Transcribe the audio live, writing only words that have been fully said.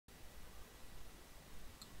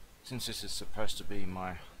since this is supposed to be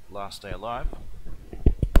my last day alive,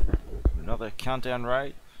 another countdown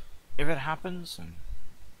raid. If it happens, and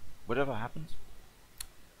whatever happens,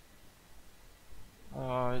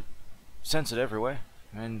 sense it everywhere.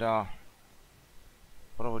 And what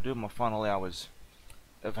I will do in my final hours,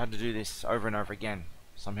 I've had to do this over and over again,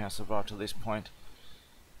 somehow survive to this point,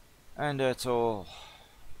 and it's all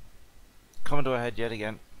coming to a head yet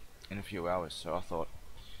again in a few hours. So I thought,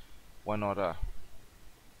 why not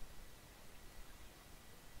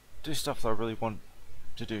do stuff that I really want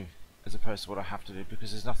to do as opposed to what I have to do,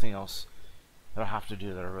 because there's nothing else that I have to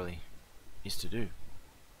do that I really is to do.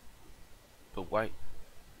 But wait,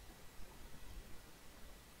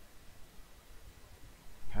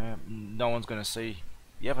 no one's going to see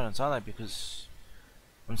the evidence, are they? Because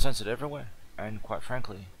I'm censored everywhere, and quite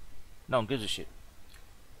frankly, no one gives a shit.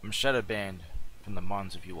 I'm shadow banned from the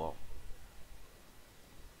minds of you all.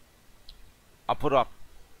 I put up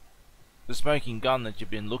the smoking gun that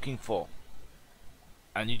you've been looking for,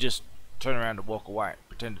 and you just turn around and walk away,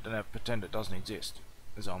 pretend it doesn't exist,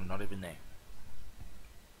 as I'm not even there.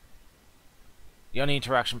 The only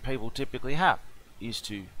interaction people typically have is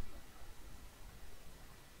to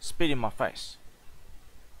spit in my face.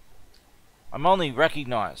 I'm only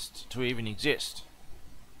recognized to even exist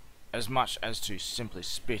as much as to simply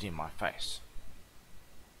spit in my face.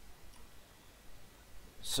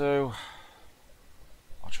 So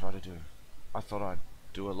I thought I'd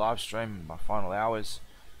do a live stream in my final hours.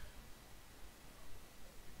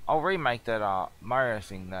 I'll remake that Mario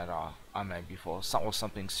thing that I made before,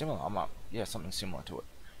 something similar. Something similar to it.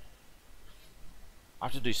 I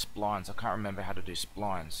have to do splines. I can't remember how to do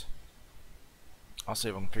splines. I'll see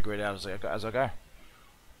if I can figure it out as I go.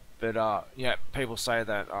 But yeah, people say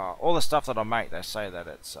that all the stuff that I make, they say that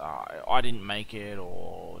it's I didn't make it,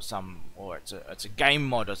 or it's a game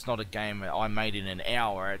mod. It's not a game I made in an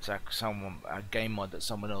hour. It's like a game mod that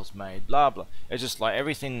someone else made. Blah blah. It's just like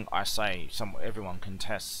everything I say, everyone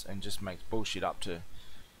contests and just makes bullshit up to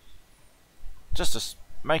just to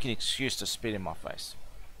make an excuse to spit in my face.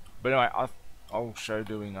 But anyway, I'll show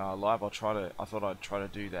doing live. I thought I'd try to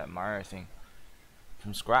do that Mario thing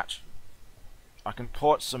from scratch. I can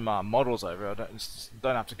port some models over. I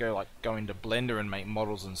don't have to go into Blender and make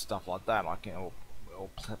models and stuff like that. I can or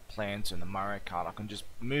plants in the Mario Kart. I can just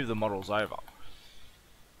move the models over.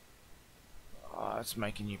 Let's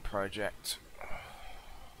make a new project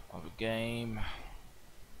of a game.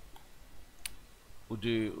 We'll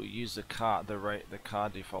use the car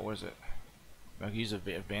default. What is it? I'll use a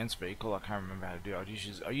advanced vehicle. I can't remember how to do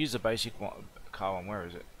it. I'll use the basic car one. Where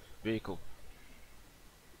is it? Vehicle.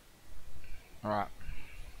 Alright.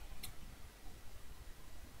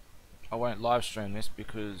 I won't live stream this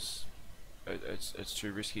because it's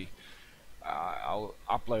too risky. I'll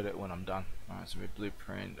upload it when I'm done. Alright, so we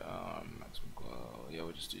blueprint, maximum glow. Yeah,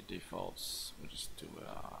 we'll just do defaults. We'll just do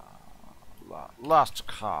last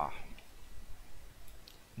car.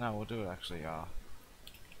 No, we'll do it actually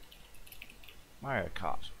Mario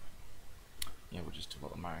Kart. Yeah, we'll just do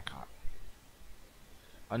the Mario Kart.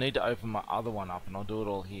 I need to open my other one up, and I'll do it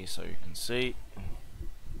all here so you can see.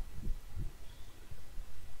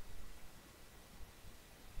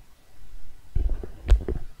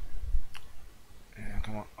 Yeah,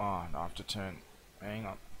 come on. Oh, no, I have to turn. Hang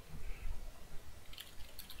on.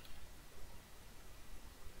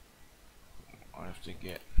 I have to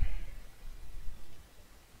get.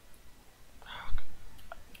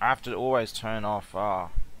 I have to always turn off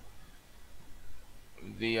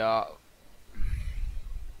the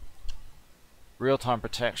real-time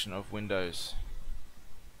protection of Windows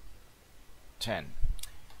 10.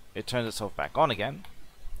 It turns itself back on again,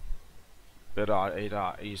 but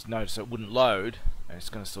you notice it wouldn't load, and it's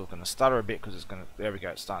still gonna stutter a bit because it's gonna. There we go.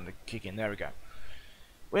 It's starting to kick in. There we go.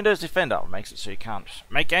 Windows Defender makes it so you can't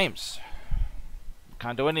make games. You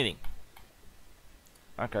can't do anything.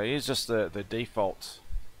 Okay, here's just the default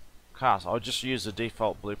car. So I'll just use the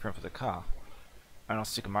default blueprint for the car, and I'll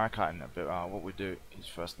stick a Mario Kart in it. But what we do is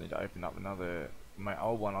first need to open up my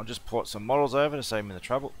old one. I'll just port some models over to save me the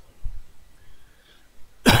trouble.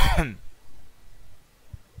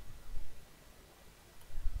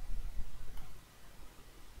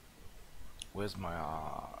 Where's my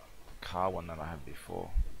car one that I had before?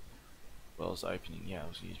 Well, it was opening. Yeah, it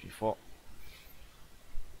was used before.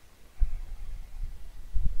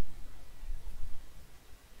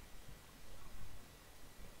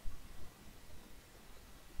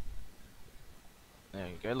 There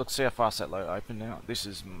you go. Look, see how fast that load opened now. This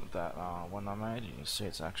is that one I made, and you can see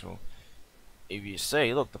it's actual. If you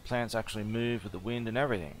see, look, the plants actually move with the wind and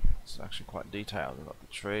everything. It's actually quite detailed. We've got the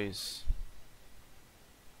trees.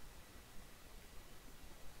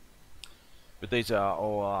 these are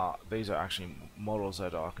all these are actually models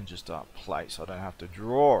that I can just place. I don't have to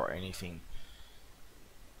draw or anything.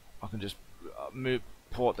 I can just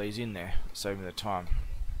port these in there, saving the time.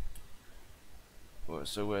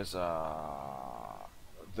 So where's the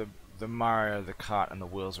Mario, the cart, and the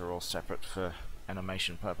wheels are all separate for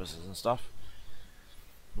animation purposes and stuff.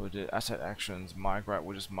 We'll do asset actions, migrate.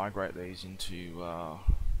 We'll just migrate these into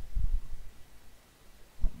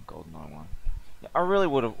GoldenEye 1. Yeah, I really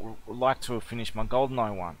would have liked to have finished my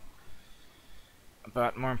GoldenEye 1,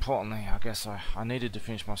 but more importantly, I guess I needed to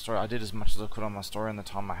finish my story. I did as much as I could on my story in the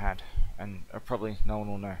time I had, and probably no one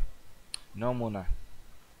will know. No one will know.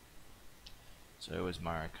 So it was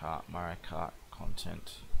Mario Kart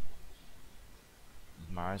content.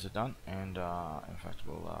 Mario's are done, and in fact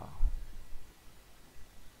we'll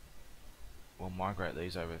migrate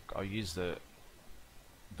these over. I'll use the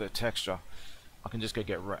texture. I can just go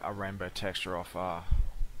get a rainbow texture off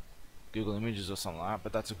Google Images or something like that,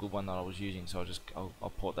 but that's a good one that I was using, so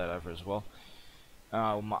I'll port that over as well.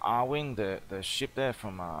 My Arwing, the ship there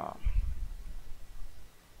from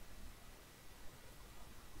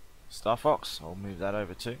Star Fox, I'll move that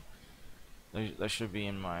over too. They should be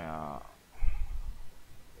in my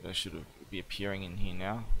they should be appearing in here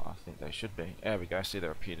now. I think they should be. There we go. See, they're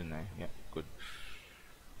appeared in there. Yeah, good.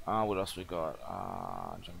 What else we got?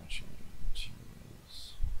 Geometry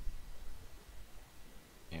materials.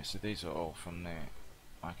 Yeah, so these are all from there.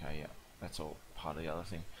 Okay, yeah, that's all part of the other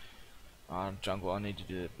thing. Jungle. I need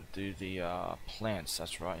to do the plants.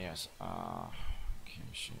 That's right. Yes. Okay,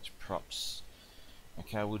 sheets, props.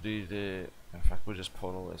 Okay, we'll do the. In fact, we'll just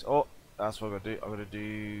port all this. Oh, that's what I've got to do. I've got to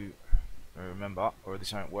do. Remember, or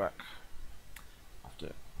this won't work.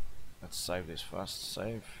 Let's save this first.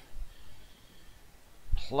 Save.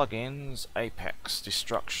 Plugins, Apex,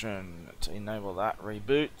 Destruction. To enable that,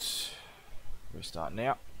 reboot. Restart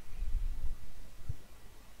now.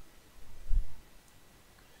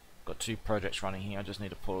 Got 2 projects running here. I just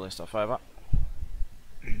need to pull all this stuff over.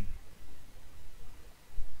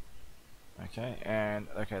 Okay, and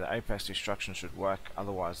okay, the Apex Destruction should work.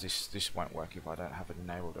 Otherwise, this won't work if I don't have it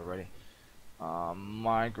enabled already.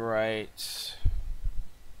 Migrate.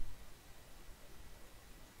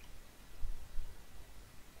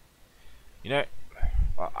 You know,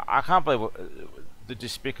 I can't believe the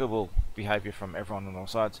despicable behavior from everyone on all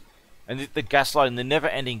sides, and the gaslighting, the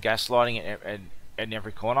never-ending gaslighting at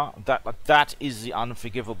every corner. That is the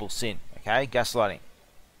unforgivable sin. Okay, gaslighting.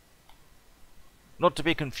 Not to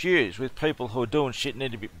be confused with people who are doing shit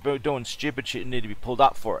need to be doing stupid shit and need to be pulled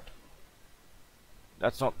up for it.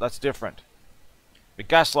 That's different. But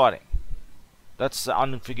gaslighting, that's the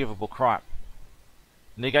unforgivable crime.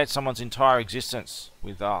 Negate someone's entire existence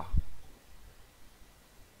with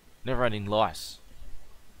never-ending lies.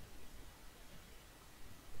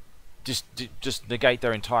 Just negate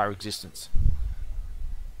their entire existence.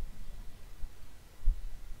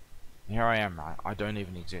 And here I am, right? I don't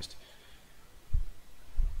even exist.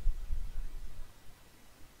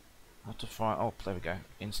 I have to find. Oh, there we go.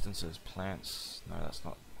 Instances, plants. No, that's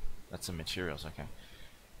not. That's the materials. Okay.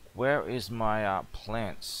 Where is my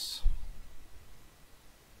plants?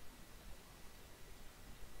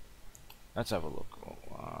 Let's have a look.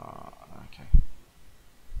 Okay.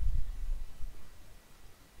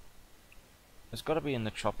 It's got to be in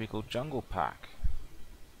the tropical jungle pack.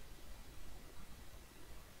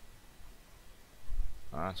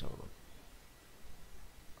 Let's have a look.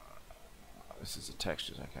 This is the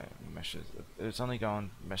textures. Okay, meshes. It's only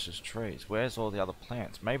going meshes trees. Where's all the other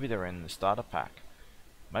plants? Maybe they're in the starter pack.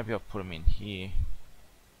 Maybe I'll put them in here.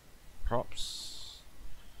 Props.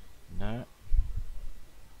 No.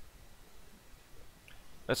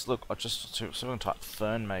 Let's look. I'll just so I'm gonna type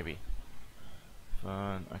fern maybe.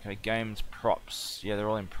 Fern. Okay, games props. Yeah, they're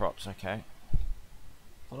all in props. Okay.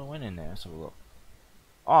 Thought I went in there. Let's have a look.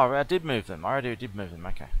 Oh, I did move them. I already did move them.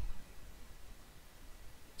 Okay.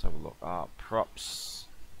 Let's have a look. Props.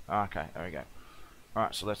 Okay, there we go.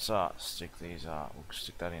 Alright, so let's stick these. We'll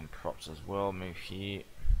stick that in props as well. Move here.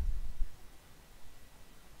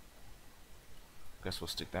 Guess we'll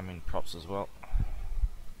stick them in props as well.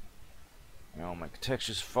 And I'll make a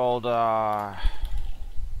textures folder.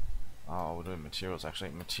 Oh, we'll do materials actually.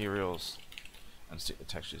 Materials. And stick the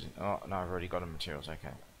textures in. Oh, no, I've already got the materials.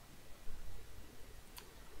 Okay.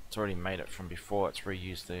 It's already made it from before. It's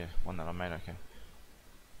reused the one that I made. Okay.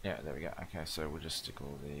 Yeah, there we go. Okay, so we'll just stick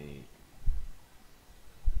all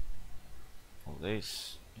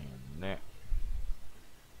these in there.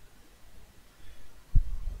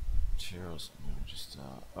 Materials. Just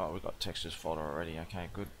oh, we've got textures folder already. Okay,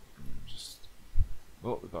 good. Just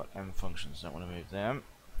we've got M functions. Don't want to move them.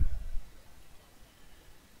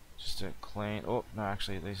 Just to clean. Oh no,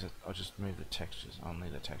 actually these are. I'll just move the textures. Only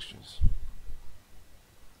the textures.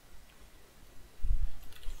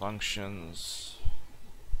 Functions.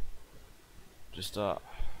 Just not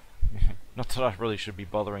that I really should be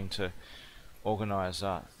bothering to organize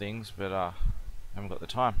things, but I haven't got the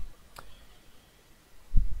time.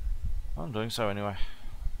 I'm doing so anyway.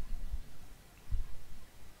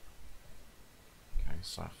 Okay,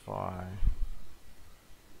 sci-fi.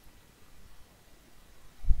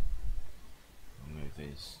 I'll move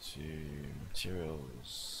these to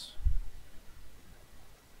materials,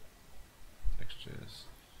 textures.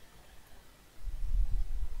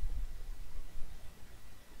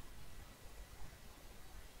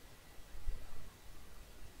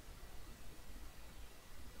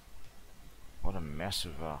 What a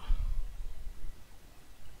massive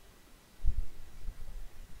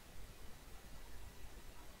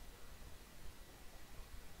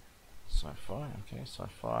sci-fi. Okay,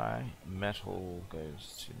 sci-fi. Metal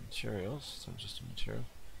goes to materials, so just a material.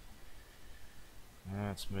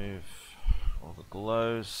 Let's move all the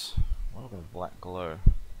glows. What about a black glow?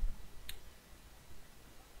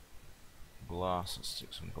 Glass. Let's stick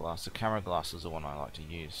some glass. The camera glass is the one I like to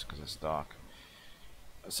use because it's dark.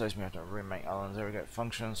 It saves me having to remake elements. There we go.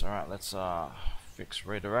 Functions. Alright, let's fix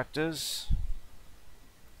redirectors.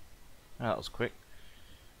 Oh, that was quick.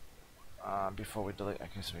 Before we delete,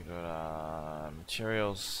 okay, so we got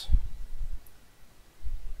materials.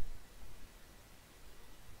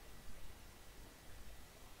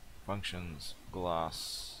 Functions,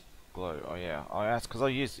 glass, glow. Oh yeah, oh that's because I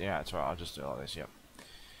used. Yeah, that's right. I'll just do all this. Yep.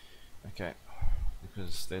 Okay,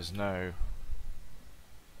 because there's no.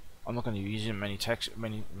 I'm not going to be using many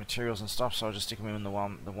materials and stuff, so I'll just stick them in the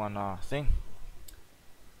one thing.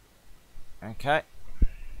 Okay.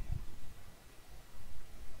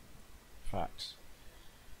 Facts.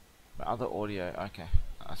 But other audio. Okay,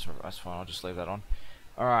 that's fine. I'll just leave that on.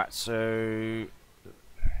 All right, so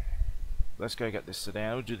let's go get this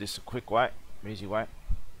sedan. We'll do this a quick way, easy way.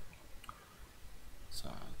 So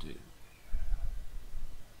I'll do.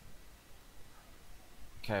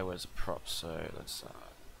 Okay, where's the prop? So let's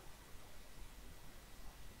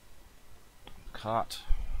cart.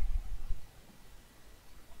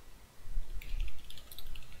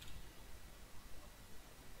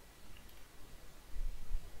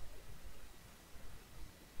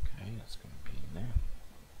 Okay, that's going to be in there.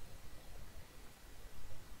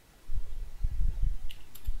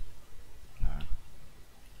 No.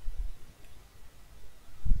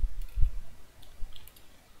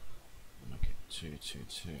 Look at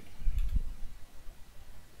 222.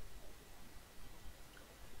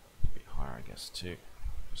 A bit higher, I guess, too.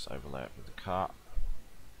 Just overlay it with the cart.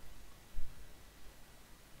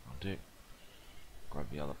 I'll do.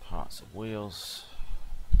 Grab the other parts of wheels.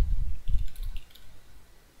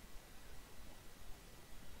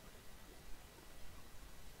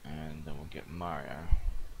 And then we'll get Mario.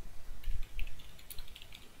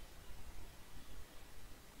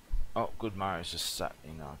 Oh, good. Mario's just sat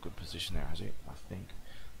in a good position there, has he? I think.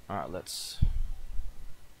 Alright, let's.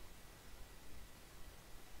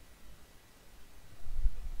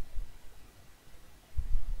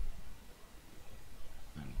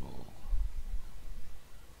 And we'll.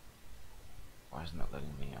 Why isn't that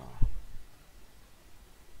letting me?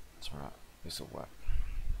 It's alright. This'll work.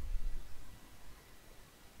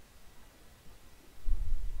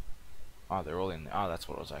 Oh, they're all in there. Oh, that's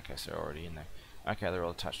what it was. Okay, so they're already in there. Okay, they're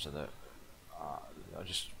all attached to the. I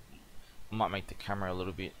might make the camera a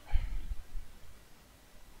little bit.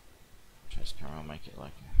 Chase camera. I'll make it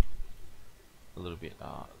like a little bit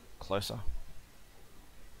closer,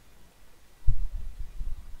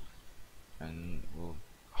 and we'll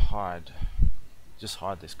just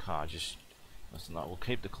hide this car. We'll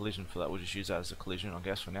keep the collision for that. We'll just use that as a collision, I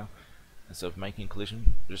guess, for now. Instead of making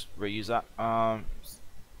collision, just reuse that.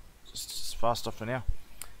 Just fast stuff for now.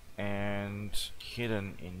 And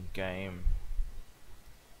hidden in game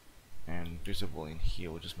and visible in here.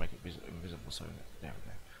 We'll just make it invisible. So there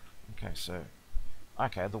we go. Okay, so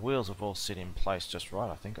the wheels have all sit in place just right.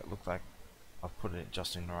 I think it looked like I've put it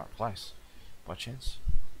just in the right place by chance.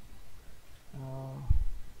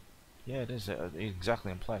 Yeah, it is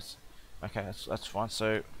exactly in place. Okay, that's fine.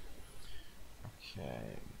 So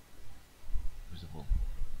okay, visible.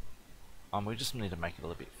 We just need to make it a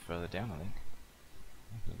little bit further down, I think.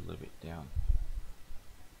 Make it a little bit down.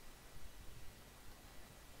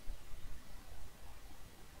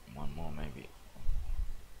 One more maybe.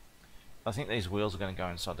 I think these wheels are going to go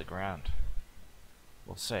inside the ground.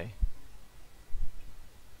 We'll see.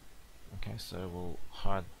 Okay, so we'll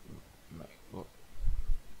hide.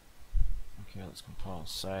 Okay, let's compile,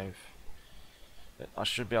 save. But I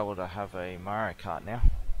should be able to have a Mario Kart now.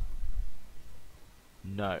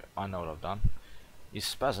 No, I know what I've done. He's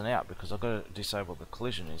spazzing out because I've got to disable the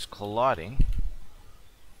collision. He's colliding.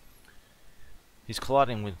 He's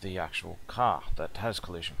colliding with the actual car that has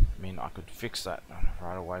collision. I mean, I could fix that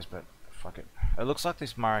right away, but fuck it. It looks like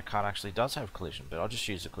this Mario Kart actually does have collision, but I'll just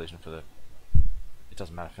use the collision for the... It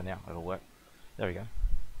doesn't matter for now, it'll work. There we go.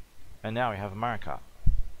 And now we have a Mario Kart.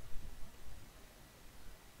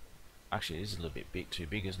 Actually, it is a little bit too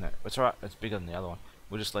big, isn't it? It's alright, it's bigger than the other one.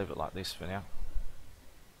 We'll just leave it like this for now.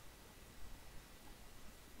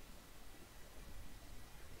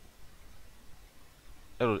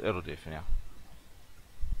 It'll do for now.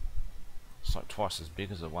 It's like twice as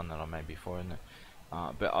big as the one that I made before, isn't it?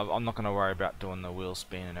 But I'm not going to worry about doing the wheel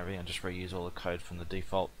spin and everything. I just reuse all the code from the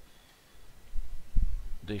default,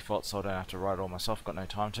 so I don't have to write it all myself. Got no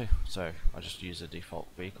time to, so I just use the default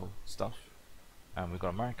vehicle stuff, and we've got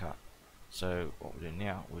a Mario Kart. So what we do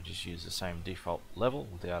now, we'll just use the same default level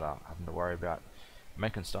without having to worry about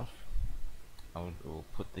making stuff. And we'll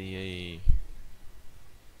put the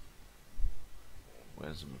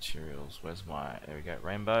where's the materials? Where's my... There we go,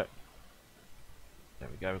 rainbow. There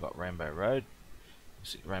we go. We've got Rainbow Road.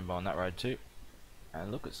 See rainbow on that road too.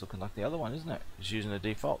 And look, it's looking like the other one, isn't it? It's using the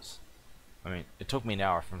defaults. I mean, it took me an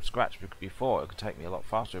hour from scratch, because before it could take me a lot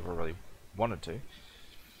faster if I really wanted to.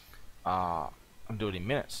 I'm doing it in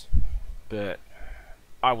minutes, but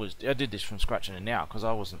I did this from scratch in an hour because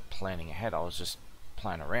I wasn't planning ahead. I was just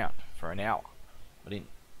playing around for an hour. I didn't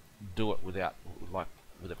do it with a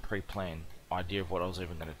pre-planned idea of what I was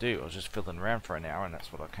even going to do. I was just fiddling around for an hour, and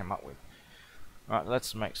that's what I came up with. Right,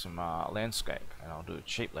 let's make some landscape, and I'll do a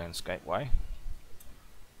cheap landscape way.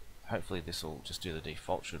 Hopefully this will just do the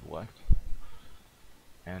default, should work.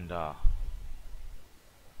 And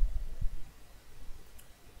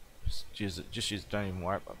just use, don't even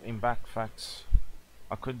worry about in back facts.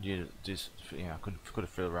 I could use this, you know, I could have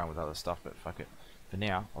fiddled around with other stuff, but fuck it. For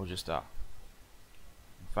now, I'll just in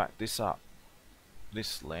fact, this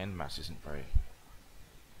landmass isn't very...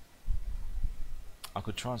 I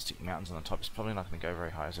could try and stick mountains on the top. It's probably not going to go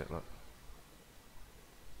very high, is it? Look.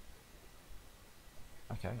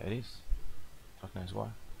 Okay, it is. Fuck knows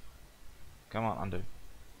why. Come on, undo.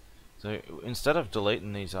 So instead of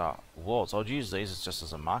deleting these walls, I'll use these as just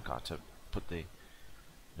as a marker to put the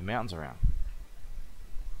mountains around.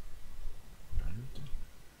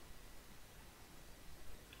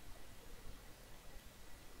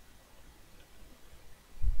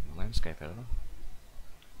 Landscape editor.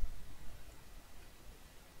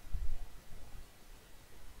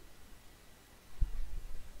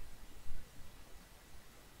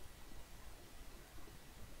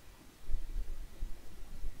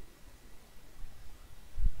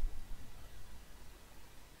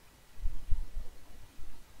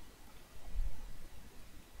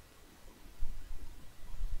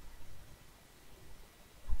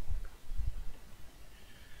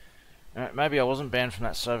 Maybe I wasn't banned from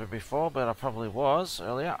that server before, but I probably was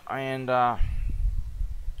earlier. And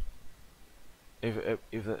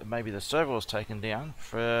if maybe the server was taken down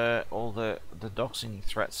for all the doxing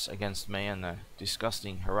threats against me and the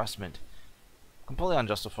disgusting harassment, completely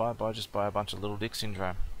unjustified by a bunch of little dick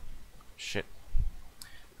syndrome. Shit.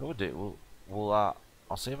 What we'll do?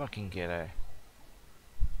 I'll see if I can get a...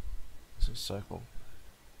 This is circle.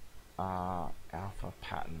 Alpha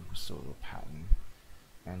pattern, sort of pattern,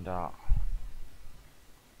 and so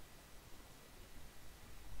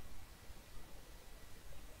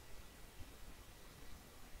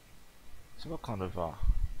what kind of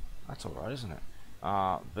that's alright, isn't it?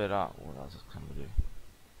 But what else can we do?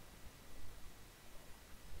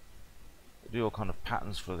 Do all kind of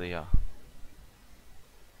patterns for the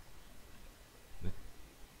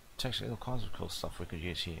actually all kinds of cool stuff we could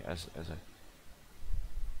use here as a...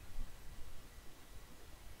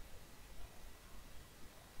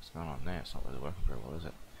 What's going on there? It's not really working very well, is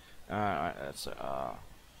it? Alright, that's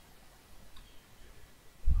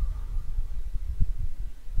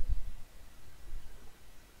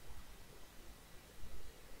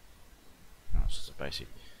it's just a basic...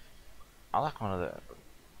 I like one of the...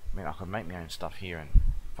 I mean, I could make my own stuff here and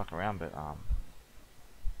fuck around, but well,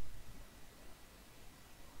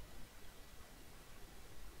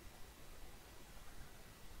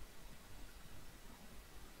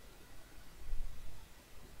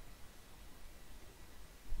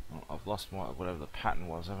 I've lost my whatever the pattern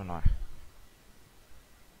was, haven't I?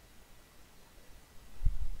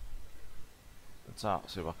 Let's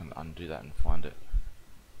see if I can undo that and find it.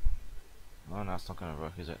 Oh no, it's not going to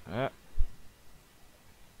work, is it? Yeah.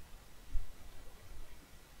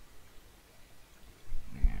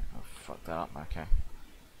 Yeah, I fucked that up. Okay.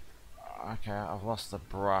 Okay, I've lost the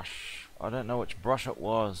brush. I don't know which brush it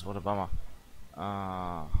was. What a bummer.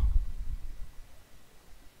 Uh,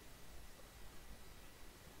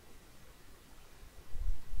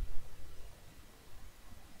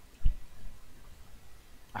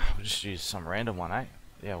 we'll just use some random one, eh?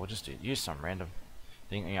 Yeah, we'll just use some random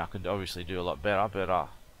thing. Yeah, I could obviously do a lot better, but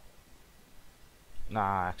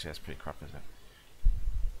nah, actually that's pretty crap, isn't it?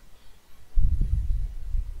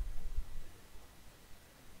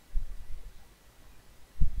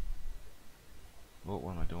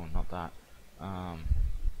 What am I doing? Not that.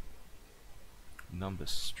 Number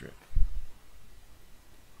strip.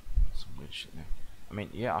 Some weird shit there. I mean,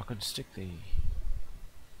 yeah, I could stick the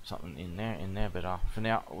something in there, but for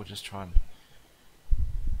now we'll just try and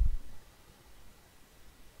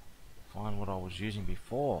find what I was using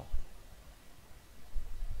before.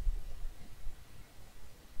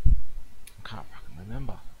 I can't fucking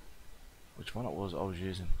remember which one it was I was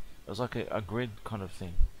using. It was like a grid kind of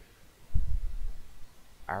thing.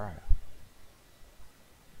 Arrow.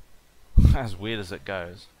 As weird as it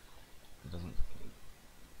goes, it doesn't.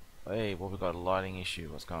 Hey, well, we've got a lighting issue.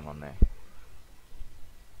 What's going on there?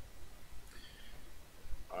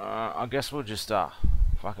 I guess we'll just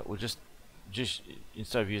fuck it. We'll just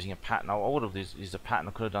instead of using a pattern, I would have used a pattern.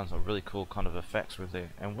 I could have done some really cool kind of effects with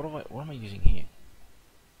it. And what am I using here?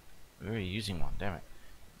 We're already using one. Damn it!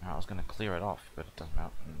 I was going to clear it off, but it doesn't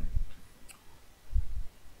matter.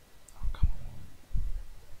 Oh, come on.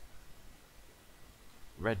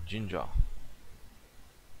 Red ginger.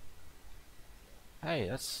 Hey,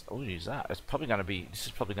 we'll use that. It's probably going to be. This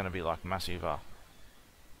is probably going to be like massive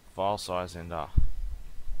file size, and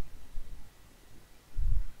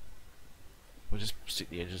we'll just stick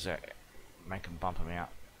the edges out, make them bump them out,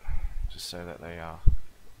 just so that they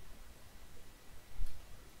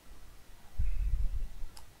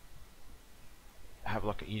have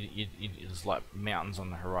like there's like mountains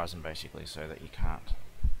on the horizon basically, so that you can't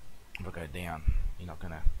ever go down. You're not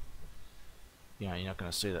gonna, you're not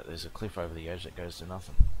gonna see that there's a cliff over the edge that goes to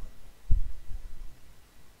nothing.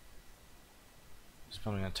 It's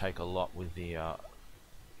probably gonna take a lot with the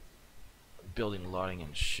building lighting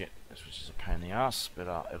and shit, which is a pain in the ass,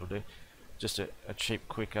 but it'll do. Just a cheap,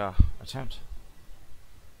 quick attempt.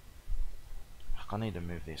 Fuck, I need to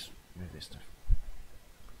move this stuff.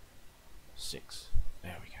 6.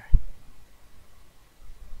 There we go.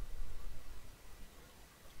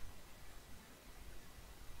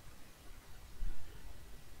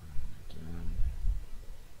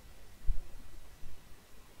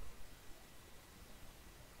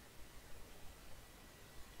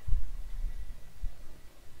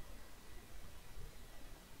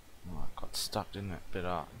 Got stuck, didn't it?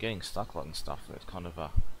 But getting stuck like and stuff, it kind of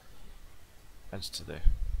adds to the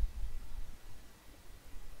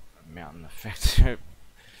mountain effect.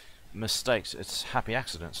 Mistakes, it's happy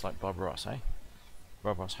accidents, like Bob Ross, eh?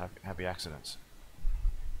 Bob Ross, happy accidents.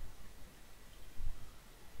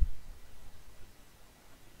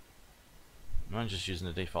 I'm just using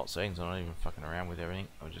the default settings. I'm not even fucking around with everything.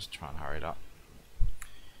 I'll just try and hurry it up.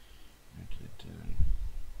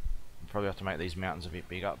 Probably have to make these mountains a bit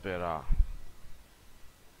bigger, but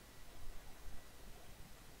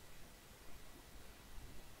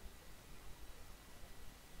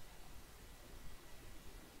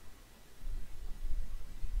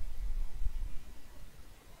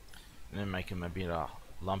and then make them a bit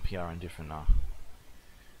lumpier and different,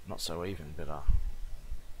 not so even, but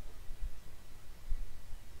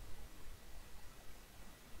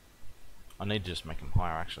I need to just make them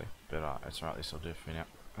higher actually, but it's alright. This will do for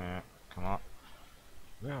now. Come on,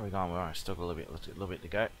 where are we going? We're still got a little bit to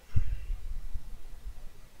go.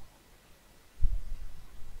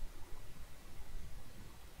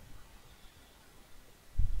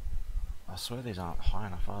 I swear these aren't high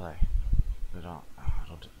enough, are they? But I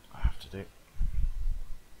have to do.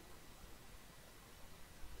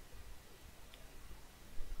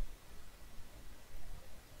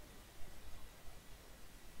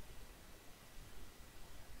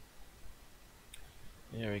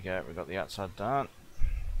 There we go, we got the outside done.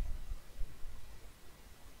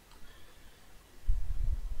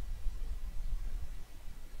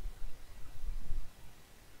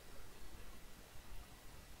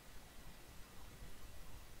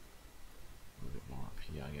 A little bit more up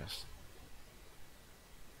here, I guess.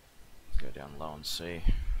 Let's go down low and see.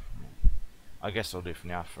 I guess I'll do for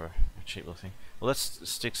now for a cheap little thing. Well, let's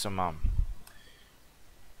stick some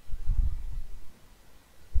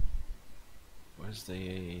where's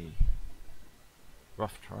the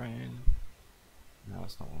rough terrain? No,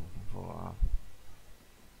 that's not what I'm looking for.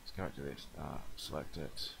 Let's go back to this. Select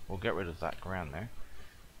it. We'll get rid of that ground there,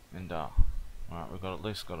 and Alright, we've got at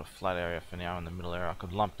least got a flat area for now in the middle area. I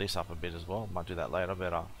could lump this up a bit as well. Might do that later,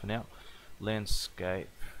 but for now, landscape,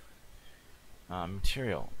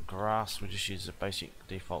 material, grass. We just use the basic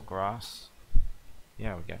default grass.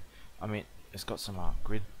 Yeah, we go. I mean, it's got some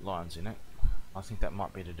grid lines in it. I think that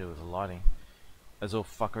might be to do with the lighting. There's all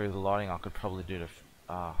fuckery with the lighting I could probably do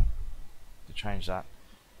to change that.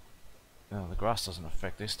 No, the grass doesn't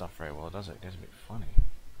affect this stuff very well, does it? It gets a bit funny.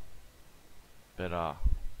 But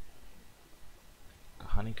the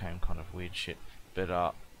honeycomb kind of weird shit. But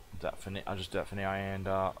that for I'll just do that for now, and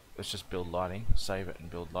let's just build lighting. Save it and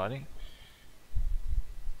build lighting.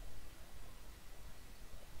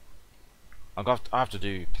 I have to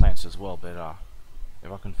do plants as well, but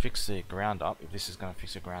if I can fix the ground up, if this is going to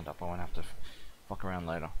fix the ground up, I won't have to fuck around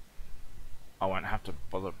later. I won't have to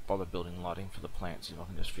bother building lighting for the plants if I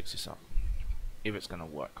can just fix this up. If it's going to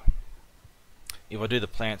work. If I do the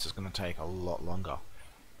plants, it's going to take a lot longer.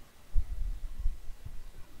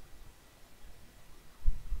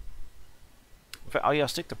 In fact, oh yeah, I'll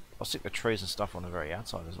stick the trees and stuff on the very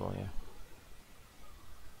outside as well. Yeah.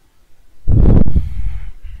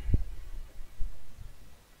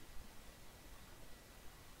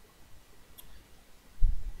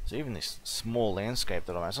 So even this small landscape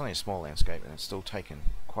that it's only a small landscape, and it's still taken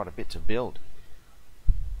quite a bit to build.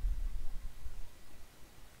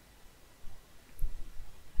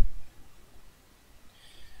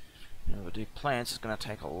 If I do plants, it's going to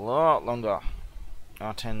take a lot longer.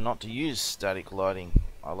 I tend not to use static lighting.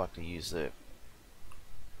 I like to use the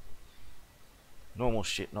normal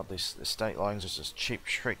shit, not this. The static lighting is just this cheap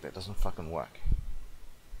trick that doesn't fucking work.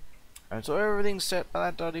 And so everything's set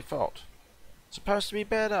by that default. It's supposed to be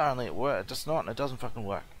better, only it does not, and it doesn't fucking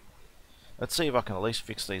work. Let's see if I can at least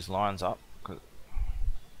fix these lines up.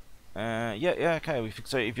 Yeah, okay.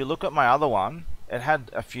 So if you look at my other one, it had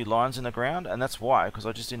a few lines in the ground, and that's why, because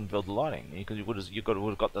I just didn't build the lighting. Because you would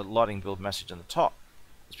have got the lighting build message on the top.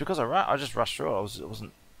 It's because I just rushed through it. It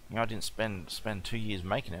wasn't, you know, I didn't spend 2 years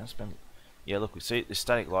making it. Yeah, look, we see this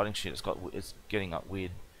static lighting shit. It's getting up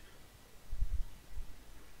weird.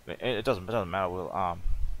 But it doesn't matter. We'll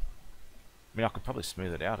I mean, I could probably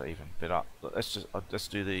smooth it out even, but let's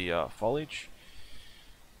do the foliage.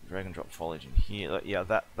 Drag and drop foliage in here. Yeah,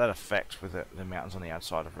 that effect with the mountains on the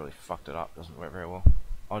outside have really fucked it up. Doesn't work very well.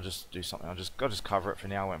 I'll just do something. I'll just cover it for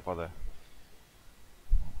now. I won't bother.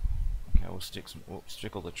 Okay, we'll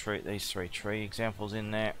stick all these 3 tree examples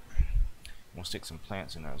in there. We'll stick some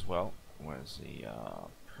plants in there as well. Where's the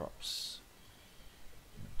props?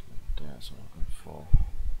 That's what I'm looking for.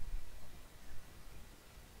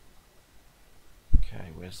 Okay,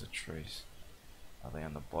 where's the trees? Are they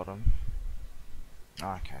on the bottom?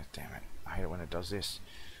 Okay, damn it. I hate it when it does this.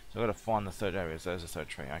 So I've got to find the third area. There's the third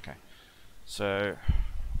tree. Okay. So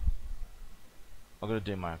I've got to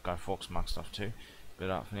do my Guy Fawkes mug stuff too.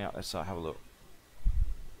 But for now, let's have a look.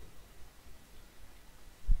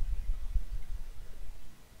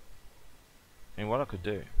 I mean, what I could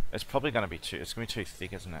do, it's probably going to be too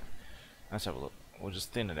thick, isn't it? Let's have a look. We'll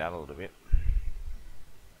just thin it out a little bit.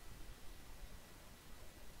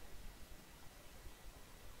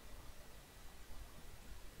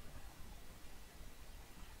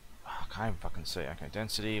 I can't even fucking see. Okay,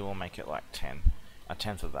 density, we'll make it like 10. A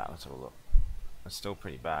tenth of that, let's have a look. It's still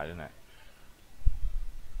pretty bad, isn't it?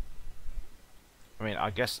 I mean, I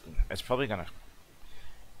guess it's probably gonna,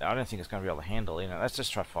 I don't think it's gonna be able to handle, you know. Let's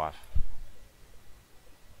just try 5.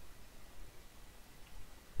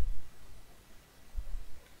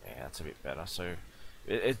 Yeah, that's a bit better. So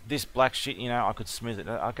this black shit, you know, I could smooth it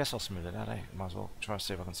out. I guess I'll smooth it out, eh? Might as well try to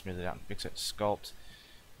see if I can smooth it out and fix it. Sculpt.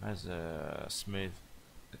 There's a smooth.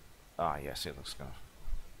 Ah, yes, it looks good.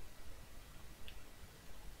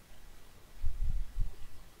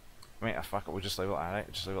 I mean, fuck it, we'll just leave it like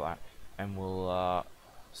that, just leave it like that. And we'll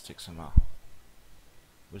stick some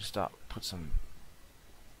we'll just put some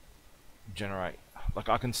generate, like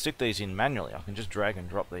I can stick these in manually. I can just drag and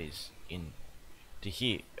drop these in to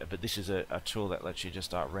here, but this is a tool that lets you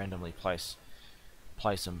just randomly place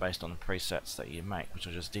them based on the presets that you make, which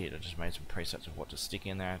I just did. I just made some presets of what to stick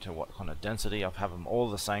in there, to what kind of density. I have them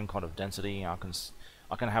all the same kind of density. I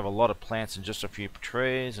can have a lot of plants and just a few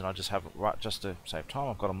trees, and I just have, right, just to save time,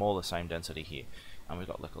 I've got them all the same density here. And we've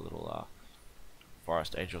got like a little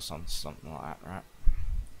forest edge or something like that, right?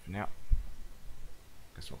 For now,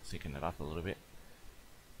 guess we'll thicken it up a little bit.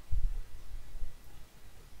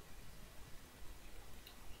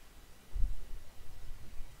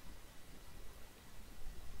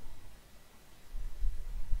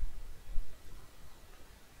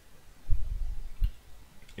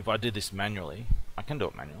 If I did this manually, I can do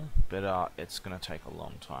it manually, but it's going to take a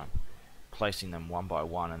long time placing them one by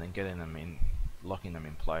one and then getting them in locking them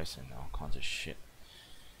in place and all kinds of shit.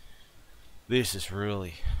 This is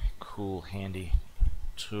really cool, handy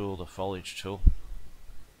tool, the foliage tool.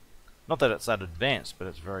 Not that it's that advanced, but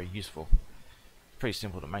it's very useful. It's pretty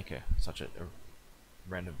simple to make such a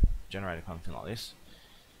random generator kind of thing like this.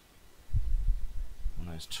 And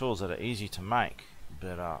those tools that are easy to make,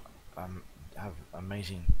 but have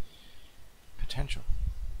amazing potential.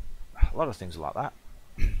 A lot of things are like that.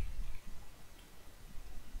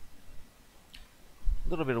 A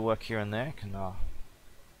little bit of work here and there can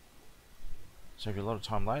save you a lot of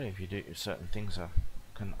time later if you do certain things.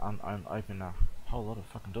 Can open a whole lot of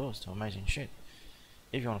fucking doors to amazing shit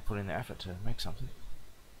if you want to put in the effort to make something.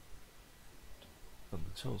 Put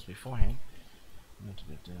the tools beforehand.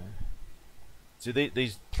 See,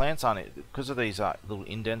 these plants aren't, because of these little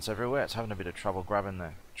indents everywhere, it's having a bit of trouble grabbing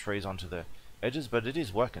the trees onto the edges, but it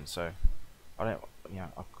is working. So I don't,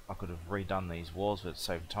 I could have redone these walls, but to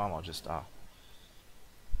save time, I'll just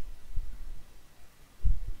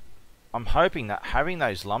I'm hoping that having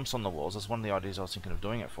those lumps on the walls, that's one of the ideas I was thinking of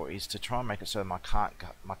doing it for, is to try and make it so my cart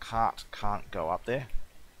can't go up there.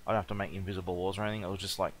 I don't have to make invisible walls or anything. It was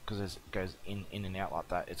just like, because it goes in and out like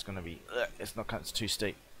that, it's going to be, it's too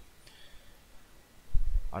steep.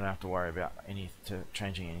 I don't have to worry about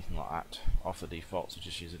changing anything like that off the default, so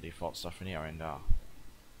just use the default stuff in here, and I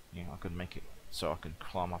could make it so I could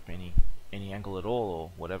climb up any angle at all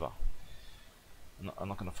or whatever. I'm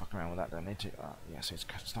not going to fuck around with that, don't need to. Yeah, so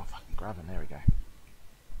it's not fucking grabbing, there we go.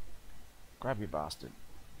 Grab you bastard.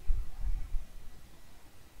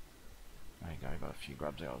 There you go, got a few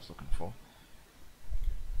grabs there I was looking for.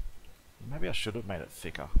 Maybe I should have made it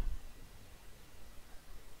thicker.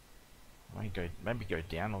 Maybe go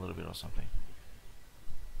down a little bit or something.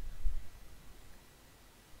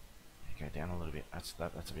 Go down a little bit. That's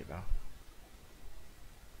a bit better.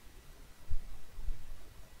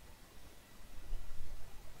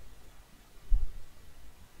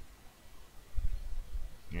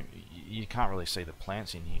 You can't really see the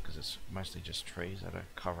plants in here because it's mostly just trees that are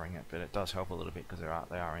covering it, but it does help a little bit because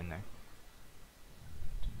they are in there.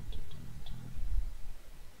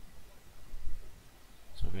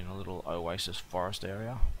 So we're in a little oasis forest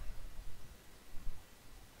area.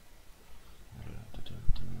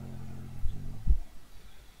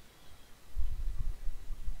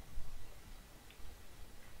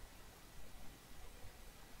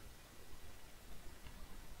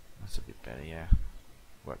 That's a bit better, yeah.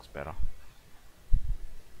 Works better.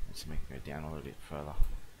 Let's make it go down a little bit further.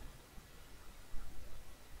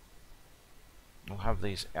 We'll have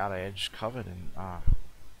these outer edge covered in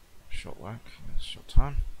short short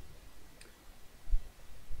time.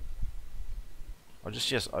 I'll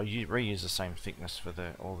reuse the same thickness for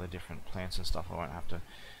all the different plants and stuff. I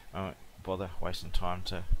won't bother wasting time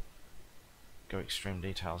to go extreme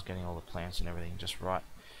details getting all the plants and everything just right.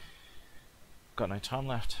 Got no time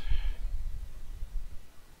left.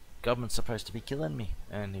 Government's supposed to be killing me,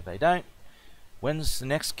 and if they don't, when's the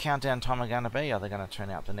next countdown timer going to be? Are they going to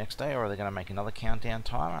turn out the next day, or are they going to make another countdown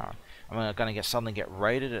timer? Am I going to suddenly get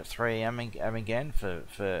raided at 3 AM again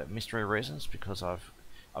for mystery reasons because I've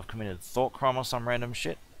committed thought crime or some random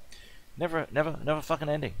shit? Never fucking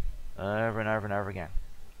ending. Over and over and over again.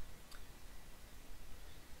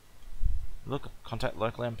 Look, contact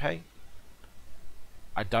local MP.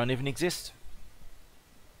 I don't even exist.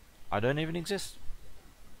 I don't even exist.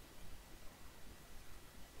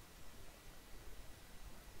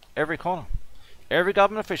 Every corner. Every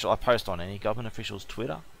government official I post on any government official's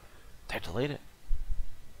Twitter, they delete it.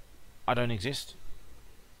 I don't exist.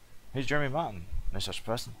 Who's Jeremy Martin? No such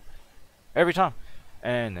person. Every time.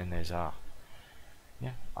 And then there's I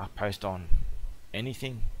post on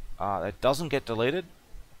anything that doesn't get deleted.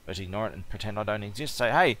 Just ignore it and pretend I don't exist.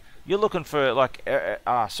 Say, hey, you're looking for like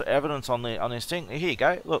so evidence on this thing. Here you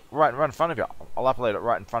go. Look, right in front of you. I'll upload it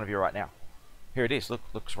right in front of you right now. Here it is.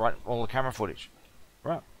 Looks right. All the camera footage.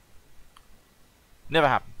 Right. Never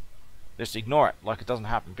happened. Just ignore it like it doesn't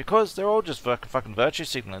happen because they're all just fucking virtue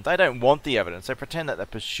signaling. They don't want the evidence. They pretend that they're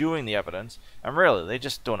pursuing the evidence, and really they're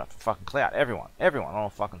just doing it for fucking clout. Everyone on all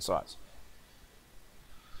fucking sides.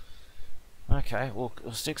 Okay, we'll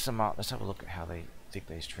stick some up. Let's have a look at how thick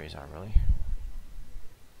these trees are really.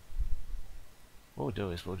 What we'll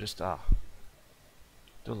do is we'll just do a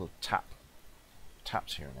little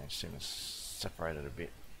taps here and there, just to separate it a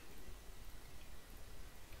bit.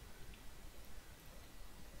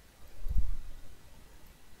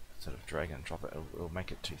 Instead of drag and drop it, it'll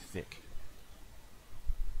make it too thick.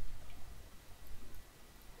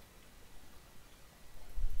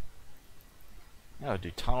 Yeah, I'd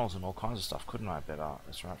do tunnels and all kinds of stuff, couldn't I? But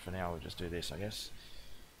that's right, for now we'll just do this, I guess.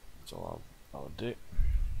 That's all I'll do.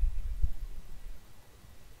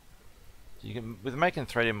 So you can, with making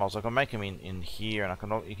 3D models, I can make them in here, and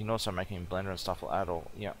you can also make them in Blender and stuff like that. Or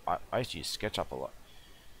I used to use SketchUp a lot,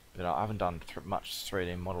 but I haven't done much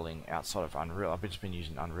 3D modeling outside of Unreal. I've just been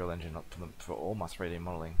using Unreal Engine for all my 3D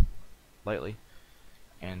modeling lately,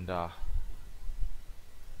 and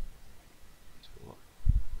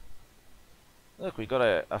look, we got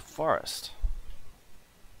a forest.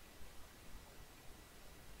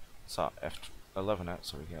 So F11 out,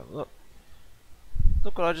 so we go, look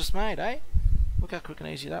what I just made, eh? Look how quick and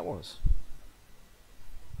easy that was.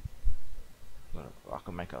 I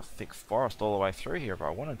can make a thick forest all the way through here if I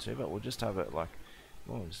wanted to, but we'll just have it like,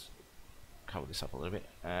 we'll just cover this up a little bit,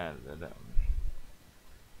 and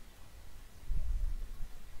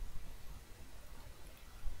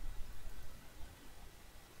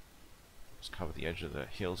just cover the edge of the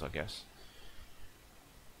hills, I guess.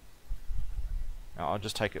 Now I'll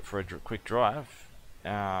just take it for a quick drive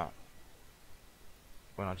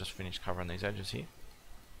when I just finish covering these edges here.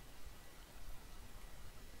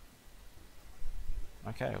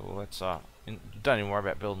 Okay, well let's don't even worry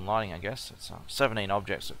about building lighting, I guess. It's 17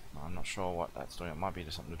 objects. I'm not sure what that's doing. It might be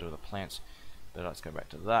just something to do with the plants, but let's go back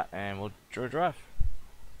to that and we'll draw a drive.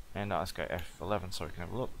 And let's go F11 so we can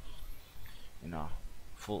have a look.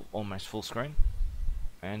 Almost full screen.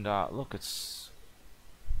 And look, it's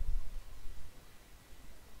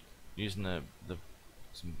using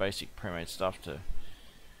some basic pre-made stuff to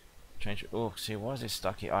change it. Oh, see, why is this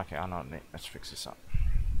stuck here? Okay, I know. Let's fix this up.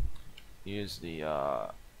 Use the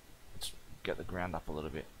let's get the ground up a little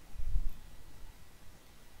bit.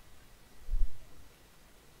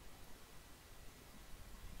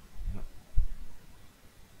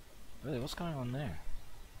 Really, what's going on there?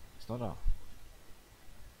 It's not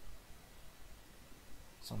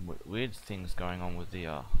some weird things going on with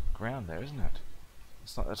the ground there, isn't it?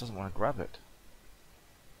 It's not. It doesn't want to grab it.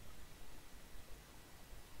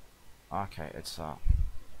 Okay, it's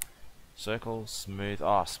circle, smooth.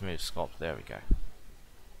 Smooth sculpt. There we go.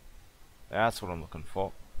 That's what I'm looking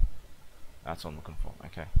for. That's what I'm looking for.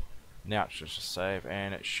 Okay. Now it's just a save,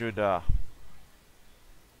 and it should. Well,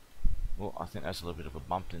 I think there's a little bit of a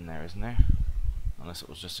bump in there, isn't there? Unless it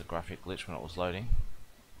was just a graphic glitch when it was loading.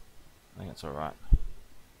 I think it's all right.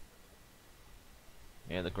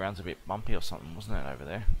 Yeah, the ground's a bit bumpy or something, wasn't it, over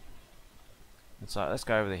there? Let's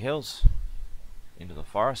go over the hills, into the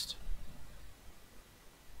forest,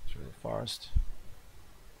 through the forest.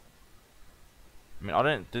 I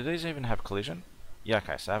mean, do these even have collision? Yeah,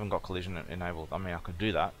 okay, so I haven't got collision enabled. I mean, I could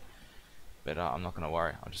do that, but I'm not going to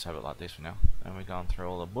worry. I'll just have it like this for now. And we're going through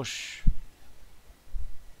all the bush.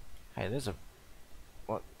 Hey, there's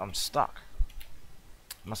what? I'm stuck.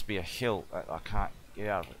 Must be a hill that I can't get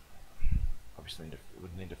out of it. Obviously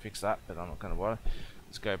would need to fix that, but I'm not going to bother.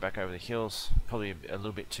 Let's go back over the hills. Probably a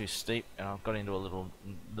little bit too steep, and I've got into a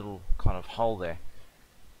little kind of hole there.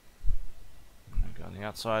 Go on the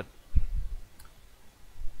outside,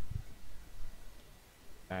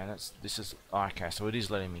 and this is okay. So it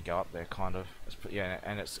is letting me go up there, kind of. Yeah,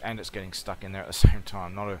 and it's getting stuck in there at the same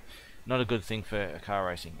time. Not a good thing for car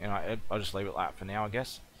racing. And I'll just leave it like that for now, I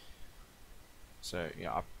guess. So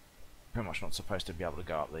yeah, I'm pretty much not supposed to be able to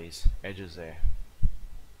go up these edges there.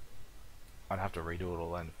 I'd have to redo it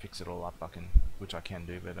all and fix it all up, which I can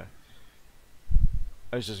do, but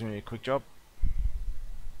it's just gonna be a quick job.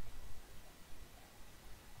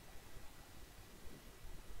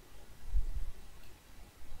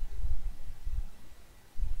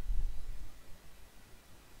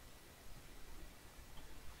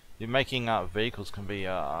 Making vehicles can be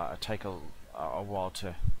take a while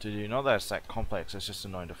to do. Not that it's that complex. It's just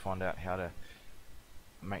annoying to find out how to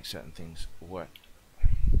make certain things work.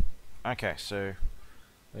 Okay, so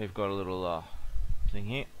we've got a little thing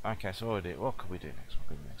here. Okay, so what could we do next? What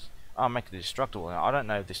could we do next? I'll make it destructible. Now I don't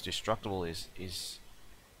know if this destructible is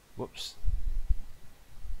whoops.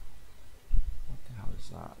 What the hell is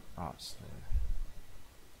that? Oh, it's there.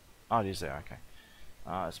 Oh, it is there. Okay.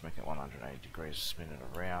 Let's make it 180 degrees. Spin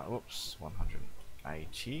it around. Whoops,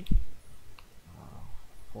 180.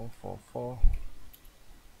 444.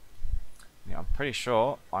 Now I'm pretty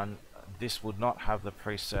sure this would not have the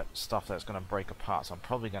preset stuff that's going to break apart, so I'm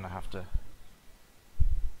probably going to have to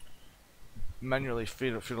manually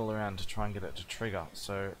fiddle around to try and get it to trigger.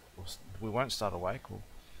 So we won't start awake. We'll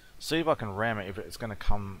see if I can ram it, if it's going to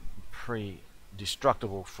come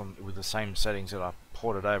pre-destructible with the same settings that I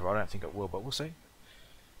ported over. I don't think it will, but we'll see.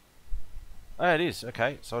 Oh, it is.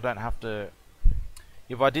 Okay, so I don't have to.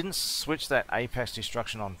 If I didn't switch that Apex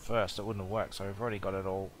destruction on first, it wouldn't have worked. So we've already got it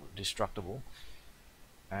all destructible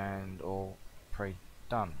and all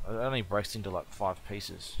pre-done. It only breaks into like 5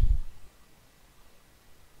 pieces,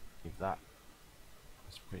 if that.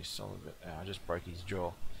 It's pretty solid, but I just broke his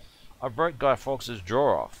jaw. I broke Guy Fawkes'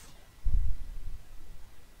 jaw off.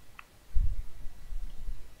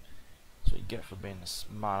 That's what you get for being a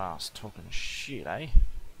smart ass talking shit, eh?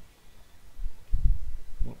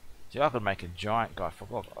 See, I could make a giant Guy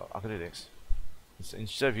Fawkes. Look, I could do this.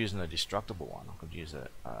 Instead of using the destructible one, I could use the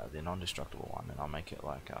non-destructible one, and I'll make it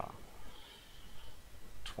like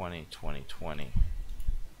 20, 20, 20,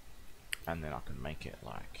 and then I can make it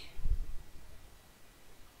like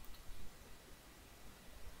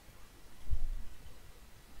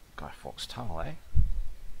Guy Fawkes tunnel, eh?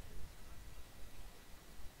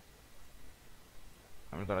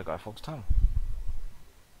 And we've got a Guy Fawkes tunnel.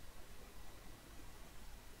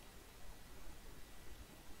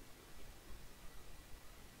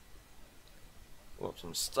 Whoops,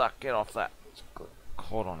 I'm stuck. Get off that. It's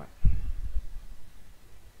caught on it.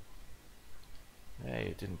 Yeah,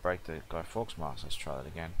 it didn't break the Guy Fawkes mask. Let's try that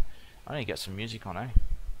again. I need to get some music on, eh?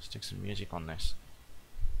 Stick some music on this.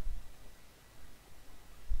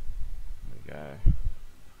 There we go.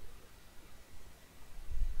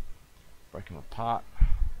 Break him apart.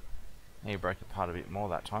 Need to break apart a bit more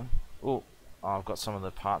that time. Oh, I've got some of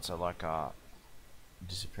the parts that like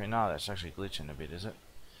disappearing. No, that's actually glitching a bit, is it?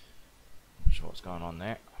 Not sure what's going on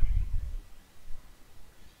there.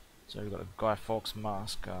 So we've got a Guy Fawkes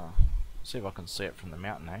mask. See if I can see it from the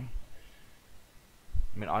mountain, eh?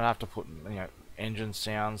 I mean, I'd have to put, you know, engine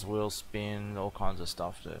sounds, wheel spin, all kinds of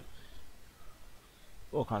stuff to.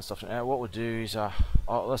 Now what we'll do is,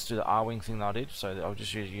 let's do the R-wing thing that I did. So I'll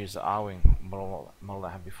just use the R-wing model that I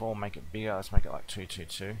had before. Make it bigger. Let's make it like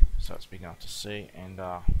 222, so it's big enough to see. And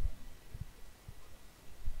so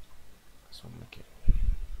we'll make it.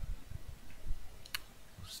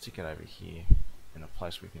 We'll stick it over here in a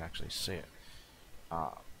place we can actually see it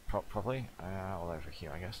properly. All over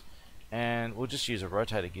here, I guess. And we'll just use a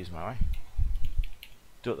rotator gizmo. Eh?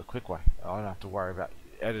 Do it the quick way. I don't have to worry about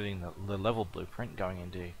editing the level blueprint, going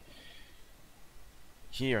into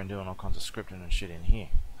here and doing all kinds of scripting and shit in here.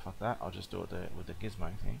 Fuck that, I'll just do it with the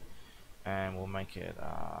gizmo thing, and we'll make it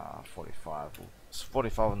 45. It's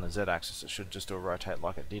 45 on the Z-axis. It should just do a rotate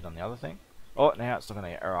like it did on the other thing. Oh, now it's not going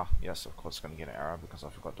to get error. Yes, of course it's going to get an error because I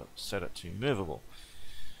forgot to set it to movable.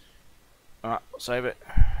 Alright, save it,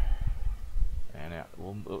 and now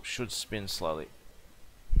it should spin slowly.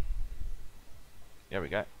 There we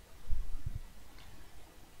go.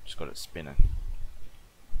 Just got it spinning.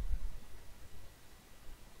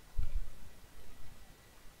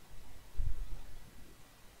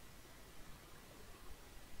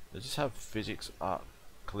 Does this have physics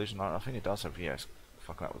collision on it? I think it does have, yeah, it's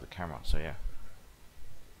fucking up with the camera, so yeah.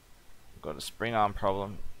 We've got a spring arm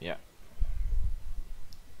problem, yeah.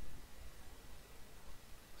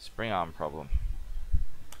 Spring arm problem.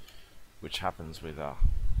 Which happens with, I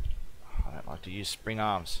don't like to use spring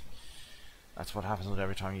arms. That's what happens with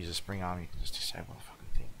every time you use a spring arm, you can just disable the fucking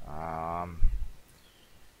thing.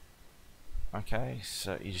 Okay,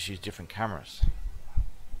 so you just use different cameras.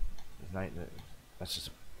 That's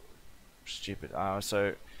just stupid.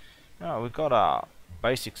 So we've got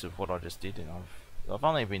basics of what I just did, and I've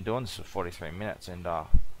only been doing this for 43 minutes, and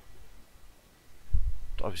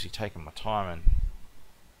obviously taking my time, and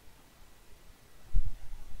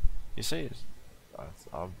you see,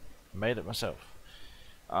 I've made it myself.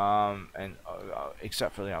 And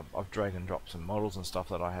except for, you know, I've drag and dropped some models and stuff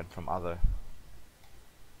that I had from other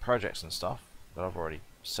projects and stuff that I've already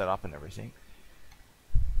set up and everything.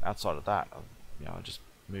 Outside of that, I just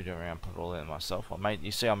moved it around, put it all in myself.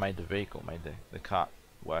 You see, I made the vehicle, made the cart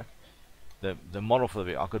work. The model for the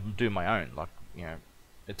vehicle, I could do my own. Like, you know,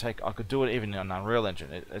 I could do it even in Unreal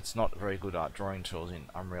Engine. It's not very good art drawing tools in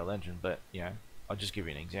Unreal Engine, but you know, I'll just give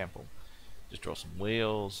you an example. Just draw some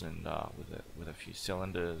wheels and with a few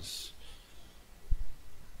cylinders.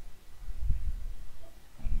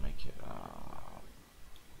 And make it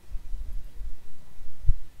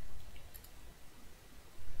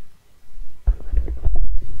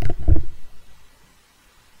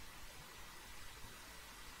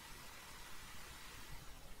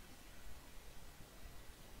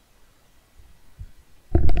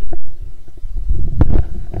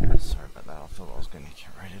sorry about that, I thought I was going to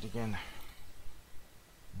generate it again.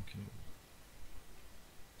 Okay.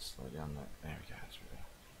 Slow down that. There we go. That's really.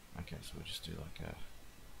 Okay, so we'll just do like a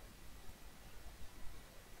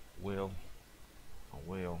wheel,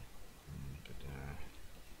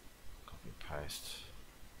 copy paste.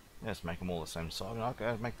 Yeah, let's make them all the same size.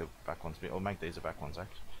 Okay, make the back ones or make these the back ones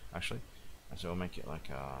actually. And so we'll make it like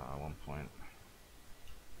 1.2,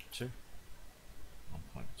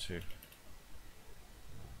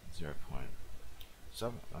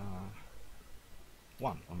 0.7,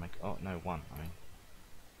 1. I'll make, oh no, 1. I mean,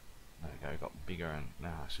 bigger, and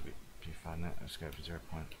now I should be too far now. Let's go for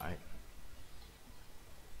 0.8.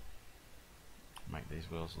 Make these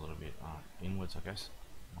wheels a little bit inwards, I guess.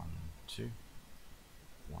 1, 2,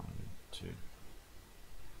 1, 2.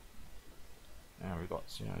 Now we've got,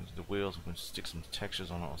 you know, the wheels. We can stick some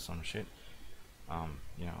textures on it or some shit.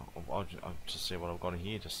 You know, I'll just see what I've got in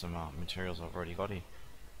here. Just some materials I've already got here.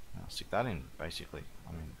 I'll stick that in, basically.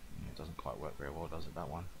 I mean, it doesn't quite work very well, does it? That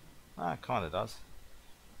one? It kind of does.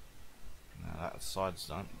 Now that side's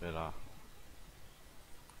done, but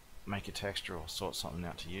make a texture or sort something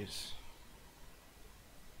out to use.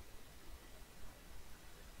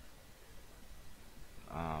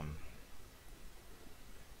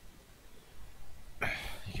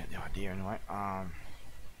 You get the idea anyway.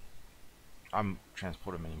 I'm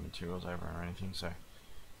transporting many materials over or anything, so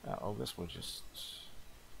I guess we'll just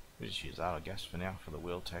use that, I guess, for now, for the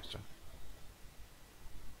wheel texture.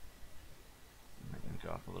 Make them go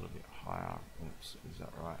up a little bit higher. Oops, is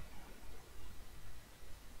that right?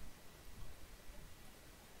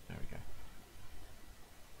 There we go.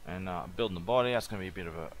 And building the body, that's going to be a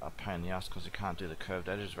bit of a pain in the ass because you can't do the curved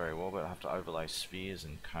edges very well, but I have to overlay spheres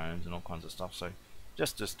and cones and all kinds of stuff. So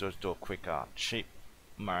just do a quick cheap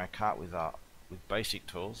Mario Kart with basic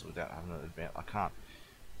tools without having to advance.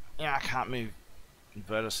 I can't move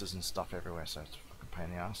vertices and stuff everywhere, so it's a fucking pain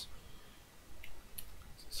in the ass.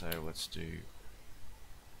 So let's do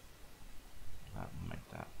that and make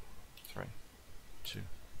that 3, 2,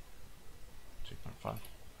 2.5.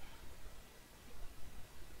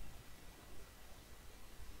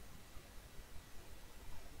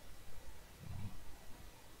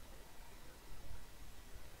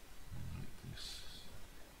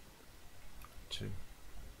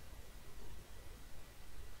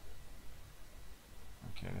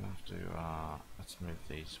 Okay, I'm gonna have to let's move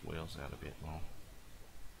these wheels out a bit more.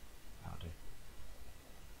 That'll do.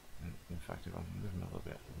 In fact, if I move them a little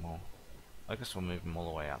bit more, I guess we'll move them all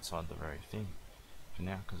the way outside the very thing for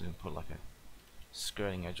now, because we can put like a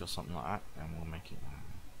skirting edge or something like that, and we'll make it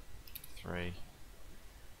 3,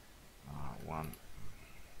 1,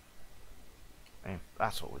 and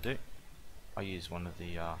that's what we'll do. I use one of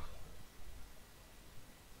the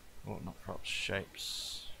well, not props,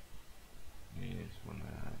 shapes. Use one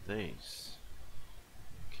of these.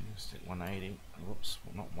 Okay, stick 180. Whoops,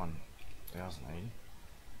 well, not 1080.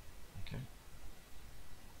 Okay.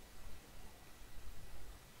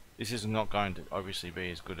 This is not going to obviously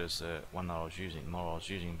be as good as the one that I was using. The model I was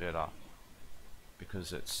using better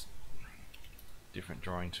because it's different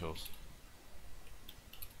drawing tools.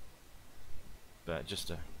 But just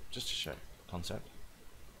to show concept.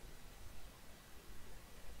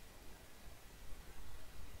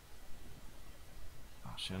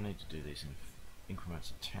 Actually, I need to do these in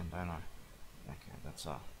increments of 10, don't I? Okay, that's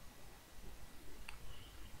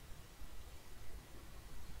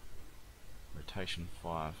rotation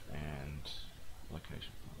 5 and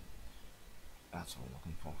location 5. That's what I'm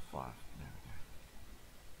looking for, 5. There we go.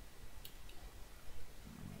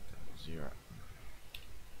 Make that 0.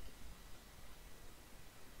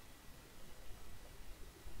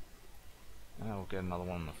 Now we'll get another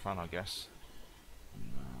one in the front, I guess.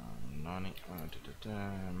 90,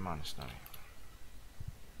 minus 90.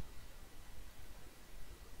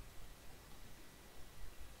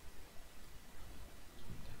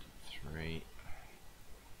 3.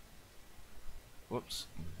 Whoops.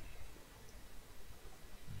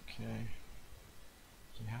 Okay.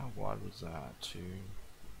 So how wide was that? 2.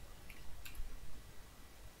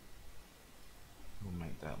 We'll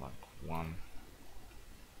make that like 1.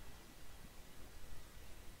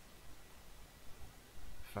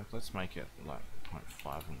 In fact, let's make it like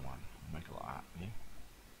 0.5 and 1. Make it like that, yeah.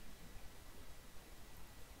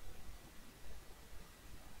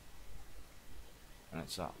 And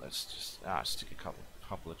it's let's just stick a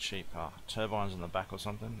couple of cheap turbines in the back or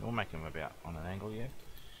something. We'll make them about on an angle, yeah.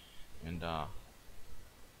 And 2,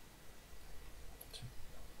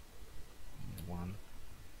 1.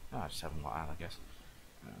 Just have them like that, I guess.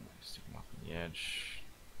 And stick them up on the edge.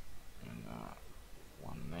 And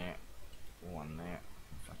 1 there, 1 there.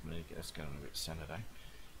 In fact, we need to get this going a bit centered, eh?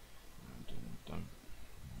 Done.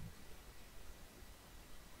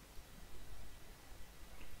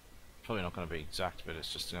 Probably not going to be exact, but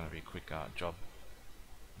it's just going to be a quick job.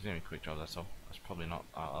 It's going to be a quick job, that's all. It's probably not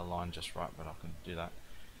aligned just right, but I can do that.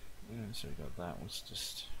 Yeah, so we got that. Let's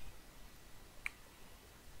just...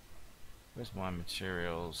 Where's my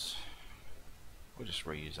materials? We'll just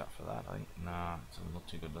reuse that for that, I think. Nah, it doesn't look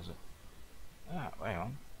too good, does it? Hang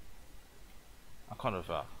on. I kind of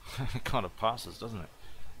it kind of passes, doesn't it?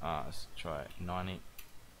 Let's try 90.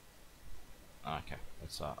 Okay,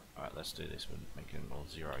 let's alright, let's do this. We'll make it all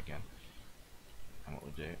 0 again. And what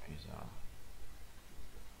we do is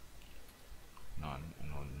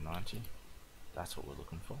 90. That's what we're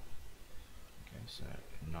looking for. Okay, so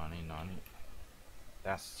 90, 90.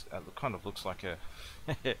 That's kind of looks like a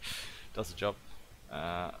does the job.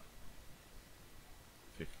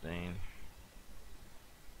 15,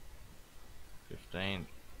 15.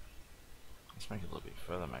 Let's make it a little bit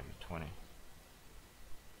further, maybe 20.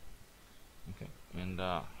 Okay, and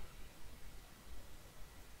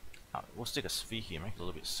we'll stick a sphere here, make it a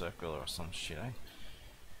little bit circular or some shit, eh?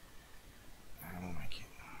 And we'll make it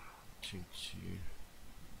 2, 2.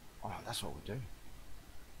 Oh, that's what we do.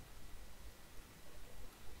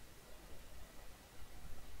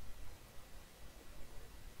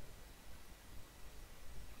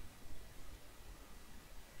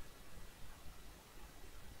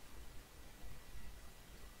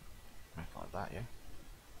 Make it like that, yeah.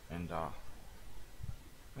 And I'm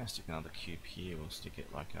gonna stick another cube here. We'll stick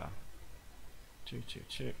it like a 2, 2,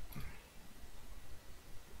 2.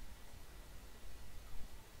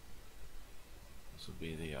 This will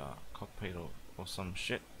be the cockpit or some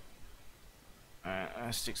shit.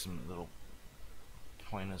 I stick some little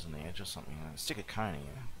pointers on the edge or something. Stick a cone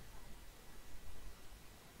here.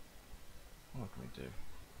 What can we do?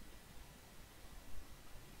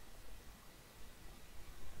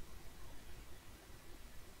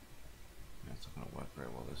 That's not going to work very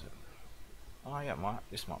well, is it? Oh yeah,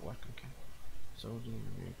 this might work. Okay. So we'll do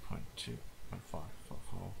 0.2, 0.5,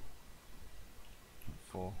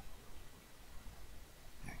 0.4.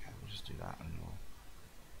 Okay, we'll just do that, and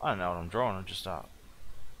I don't know what I'm drawing. I'll just start.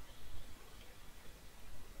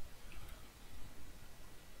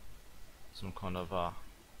 Some kind of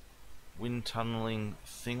wind tunneling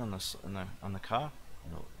thing on the car,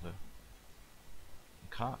 the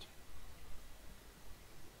cart.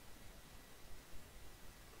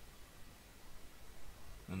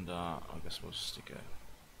 And I guess we'll stick a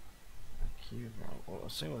cube. I'll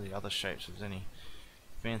see what the other shapes. If there's any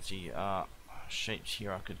fancy shapes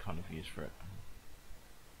here I could kind of use for it.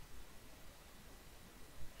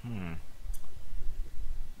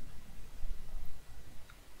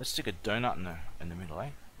 Let's stick a donut in the middle,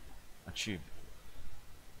 eh? A tube.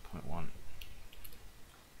 0.1.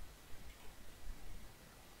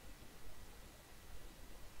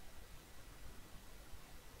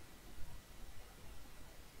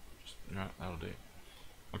 No, that'll do.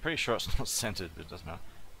 I'm pretty sure it's not centered, but it doesn't matter.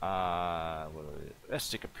 Let's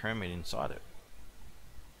stick a pyramid inside it.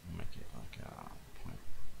 Make it like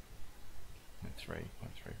 0.3, 0.3,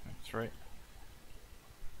 0.3.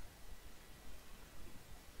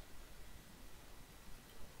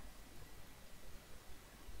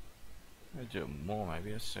 I'll do it more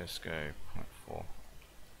maybe. Let's go 0.4.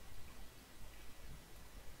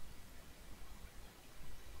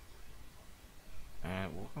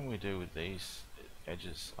 And what can we do with these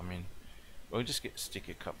edges? I mean, we'll just stick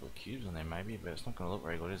a couple of cubes on there maybe, but it's not going to look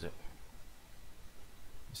very good, is it?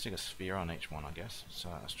 Let's stick a sphere on each one, I guess. So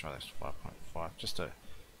let's try this 5.5, just to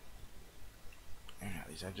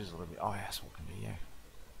these edges a little bit. Oh, that's what we can do. Yeah,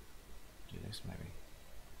 do this maybe.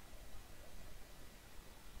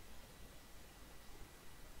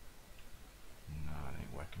 No, it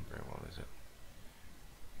ain't working very well, is it?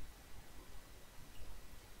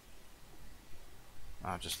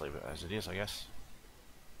 I'll just leave it as it is, I guess.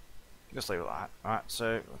 Just leave it like that. Alright,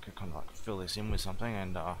 so we can kind of like fill this in with something,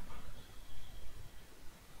 and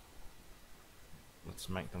let's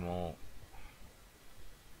make them all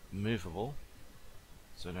movable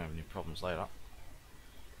so we don't have any problems later.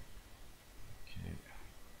 Okay.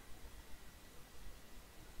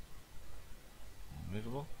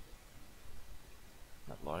 Movable.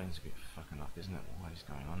 That lighting's a bit fucking up, isn't it? What is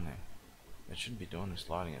going on there? It shouldn't be doing this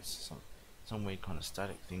lighting. It's some weird kind of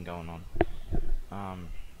static thing going on.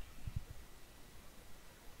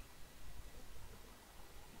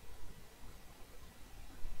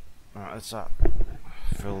 Alright, let's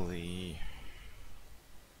fill the.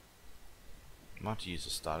 I might have to use the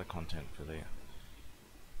starter content for the. I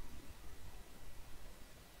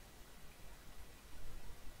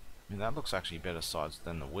mean, that looks actually better sides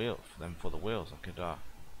than the wheel. For the wheels, I could do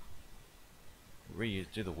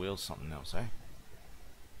the wheels something else, eh?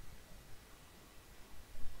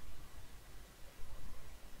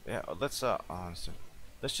 Yeah, let's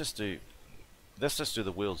just do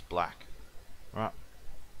the wheels black, right?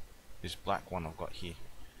 This black one I've got here,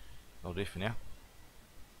 I'll do for now.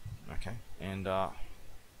 Okay, and that's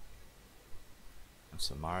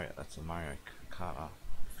the Mario Kart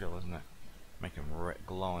feel, isn't it? Make them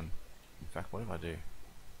glowing. In fact, what if I do?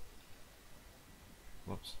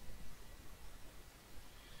 Whoops.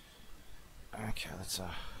 Okay, let's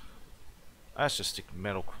Let's just stick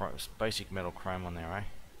metal chrome, basic metal chrome on there, eh?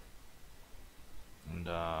 And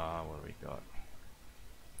what do we got?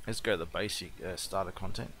 Let's go to the basic starter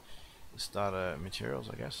content, the starter materials,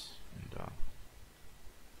 I guess. And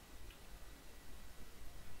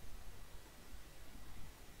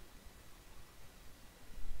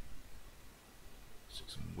stick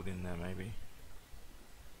some wood in there, maybe.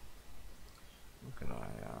 What can I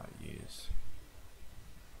use?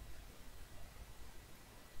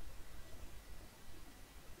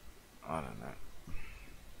 I don't know.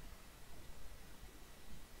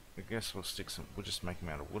 I guess we'll stick some. We'll just make them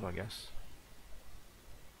out of wood, I guess.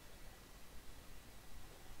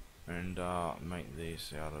 And make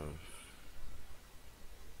these out of.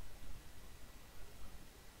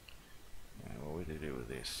 What would we do with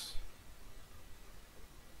this?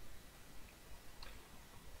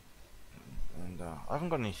 And I haven't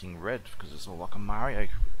got anything red because it's all like a Mario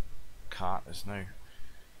Kart. There's no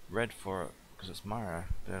red for it because it's Mario,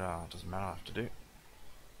 but it doesn't matter. I have to do.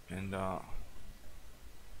 And I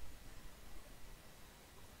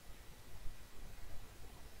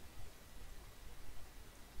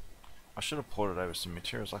should have ported over some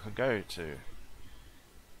materials. I could go to,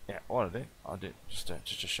 yeah, what I did just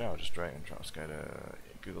to show. I'll just drag and drop. Let's go to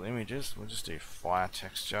Google Images. We'll just do fire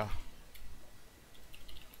texture.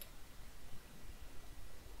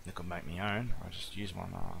 I could make my own. I just use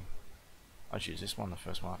one. I just use this one, the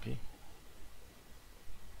first one up here.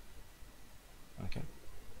 Okay,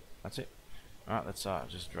 that's it. Alright, let's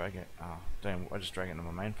just drag it. Damn, I just drag it into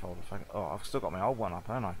my main folder. Oh, I've still got my old one up,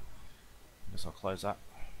 haven't I? Guess I'll close that.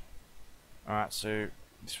 Alright, so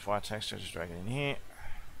this fire texture, just drag it in here.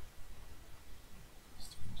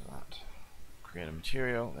 Stick into that. Create a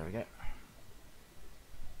material. There we go.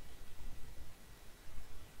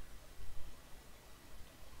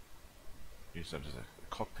 Use that as a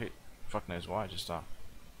cockpit. Fuck knows why. Just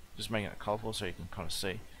making it colourful so you can kind of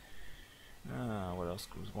see. What else?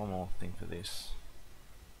 There's one more thing for this.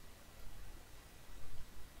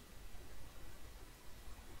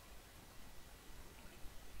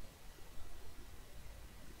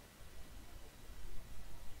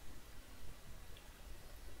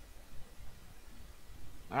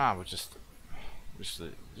 We'll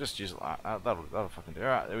just use it like that. That'll fucking do.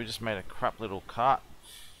 Alright, we just made a crap little cart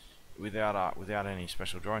without any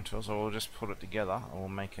special drawing tools, so we'll just put it together and we'll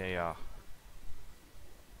make a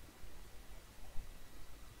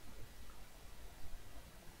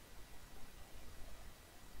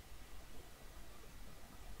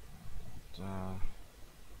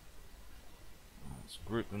let's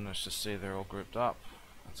group them. Let's just see they're all grouped up.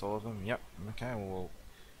 That's all of them. Yep. Okay. Well, we'll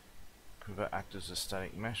convert act as a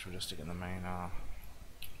static mesh. We'll just stick it in the main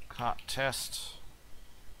cart test.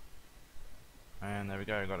 And there we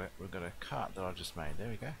go. We've got a cart that I just made. There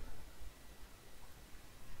we go.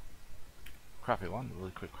 Crappy one,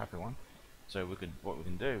 really quick crappy one. So what we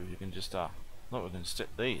can do is we can just look, we can set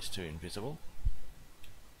these to invisible,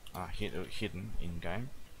 hidden in game.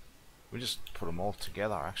 We just put them all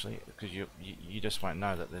together actually, because you just won't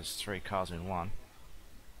know that there's 3 cars in one.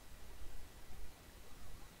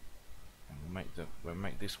 And we'll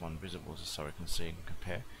make this one visible just so we can see and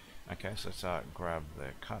compare. Okay, so let's grab the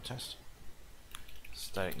cart test.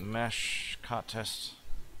 Static mesh cart test,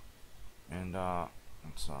 and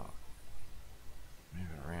let's move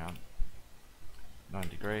it around 9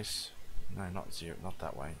 degrees. No, not 0, not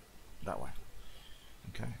that way, that way.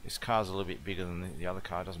 Okay, this car's a little bit bigger than the other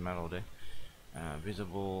car, doesn't matter, will do.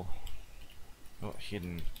 Visible, oh,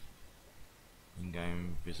 hidden,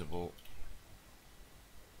 in-game visible,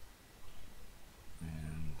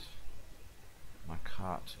 and my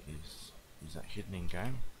cart is that hidden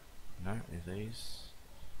in-game? No, are these?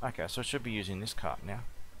 Okay, so I should be using this cart now.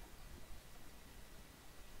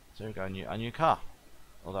 So we go, a new car.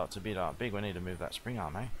 Although it's a bit big, we need to move that spring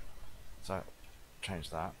arm, eh? So change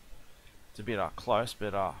that. It's a bit close,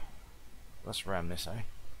 but let's ram this, eh?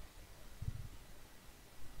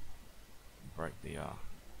 Break the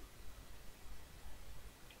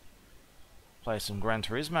play some Gran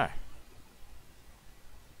Turismo.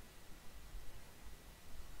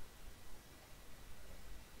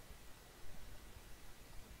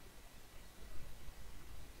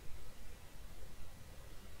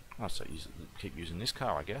 Oh, so keep using this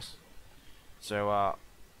car, I guess. So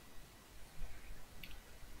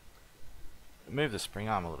move the spring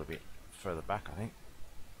arm a little bit further back, I think.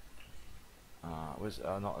 Not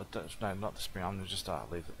the spring arm. Just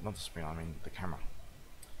leave it. Not the spring arm. I mean the camera.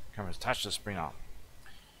 Camera's attached to the spring arm.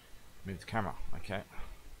 Move the camera. Okay.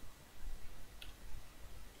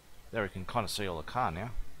 There we can kind of see all the car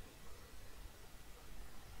now.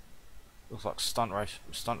 Looks like Stunt Race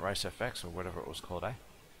FX or whatever it was called, eh?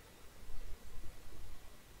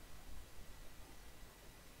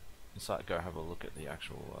 Let's go have a look at the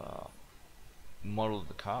actual model of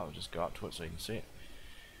the car. I'll just go up to it so you can see it.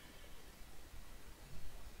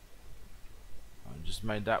 I just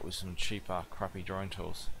made that with some cheaper, crappy drawing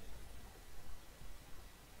tools.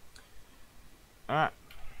 Alright,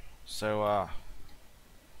 so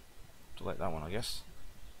delete that one, I guess.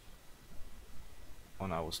 Oh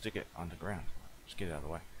no, we'll stick it underground. Just get it out of the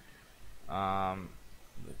way.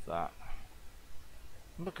 With that,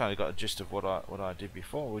 I kind of got a gist of what I did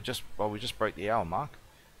before. We just broke the hour mark,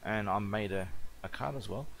 and I made a card as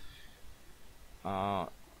well.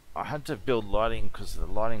 I had to build lighting because the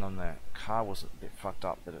lighting on the car was a bit fucked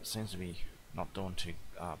up, but it seems to be not doing too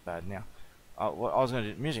bad now. What I was going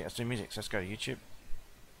to do music. Let's do music. So let's go to YouTube.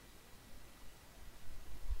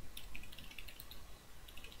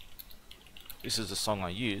 This is the song I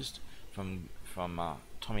used from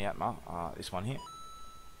Tommy Atma. This one here.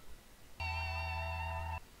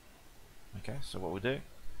 Okay, so what we'll do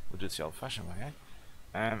this the old-fashioned way, eh?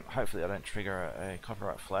 And hopefully I don't trigger a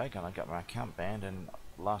copyright flag and I get my account banned, and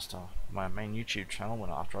my main YouTube channel, when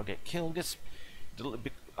after I get killed, gets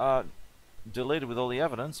deleted with all the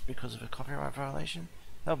evidence because of a copyright violation.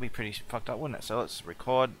 That would be pretty fucked up, wouldn't it? So let's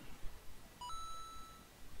record.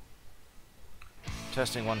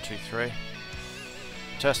 Testing 1 2 3.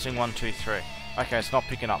 Testing 1 2 3. Okay, it's not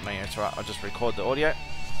picking up me. It's alright. I'll just record the audio.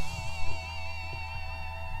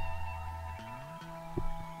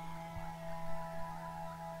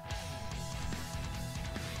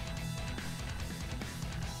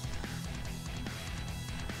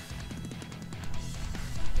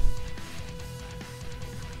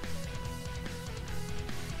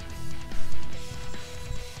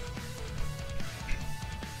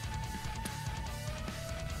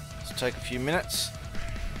 Take a few minutes.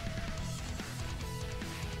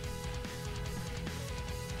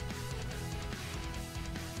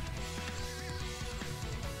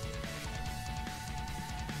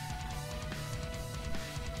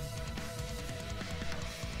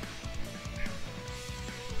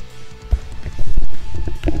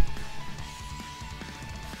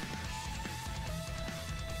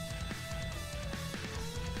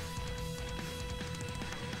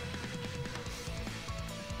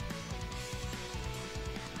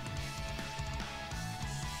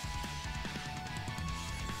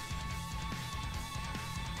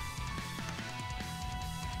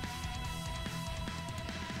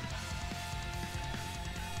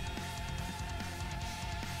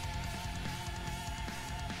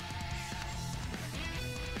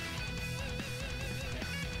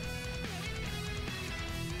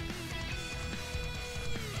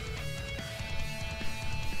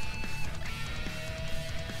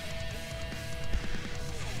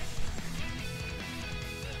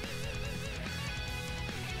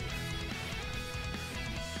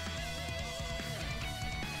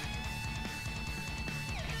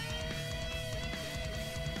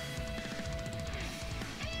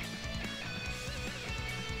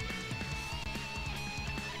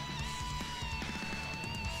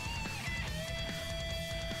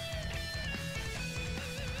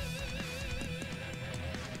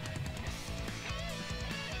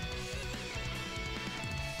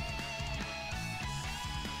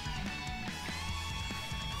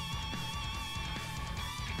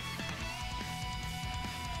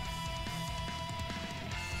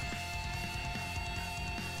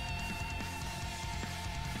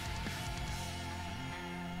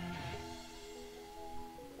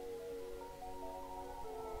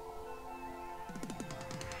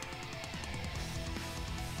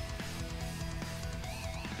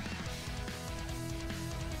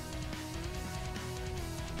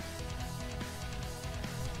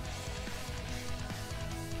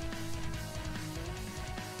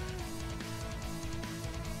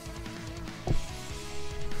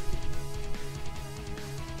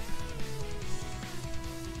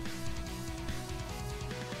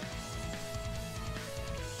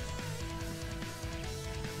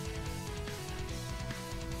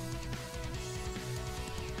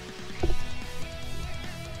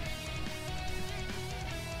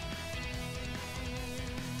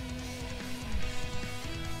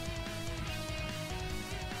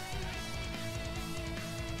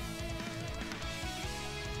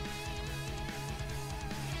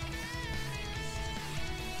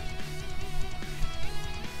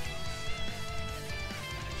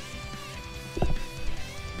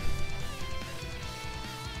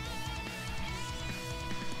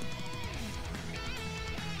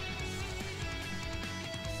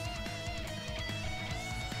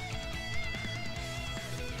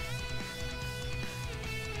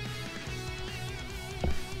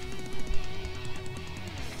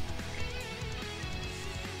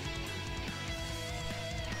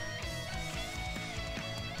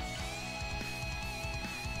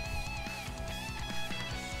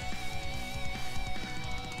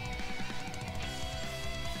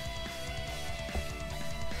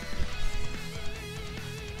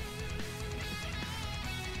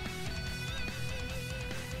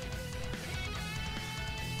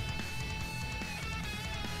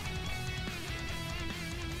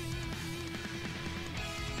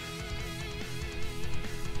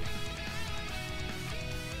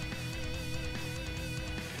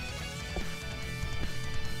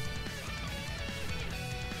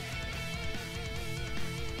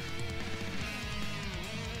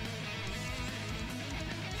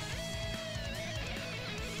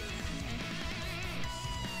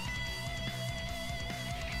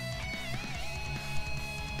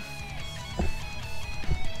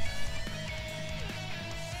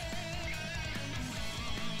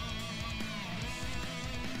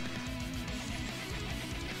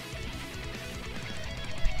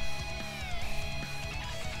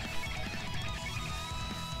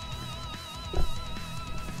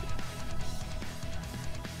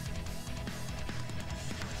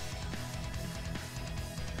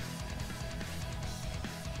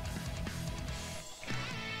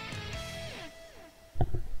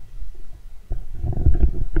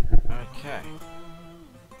 Okay.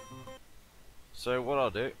 So what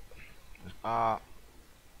I'll do, I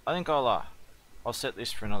think I'll set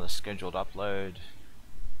this for another scheduled upload.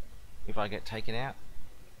 If I get taken out,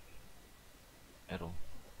 it'll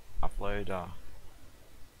upload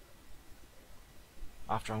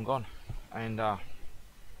after I'm gone, and yeah,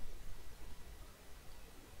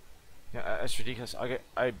 it's ridiculous.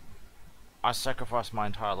 I sacrificed my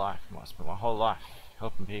entire life. I spent my whole life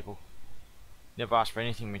helping people. Never asked for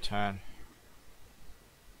anything in return.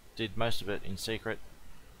 Did most of it in secret.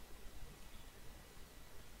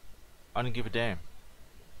 I didn't give a damn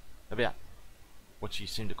about what you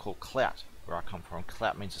seem to call clout. Where I come from,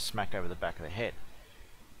 clout means a smack over the back of the head.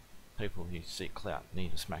 People who seek clout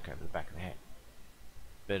need a smack over the back of the head.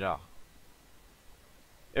 But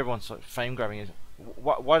everyone's sort of fame grabbing. Is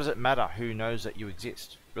why does it matter who knows that you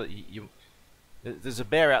exist? Really, there's a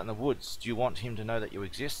bear out in the woods. Do you want him to know that you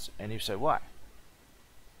exist? And if so, why?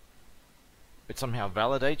 It somehow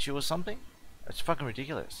validates you or something? It's fucking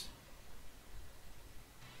ridiculous.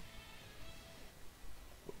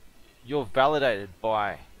 You're validated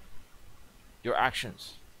by your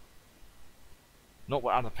actions, not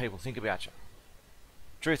what other people think about you.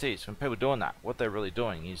 Truth is, when people are doing that, what they're really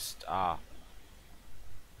doing is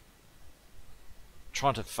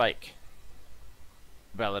trying to fake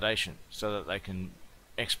validation so that they can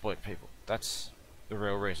exploit people. That's the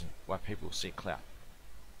real reason why people seek clout.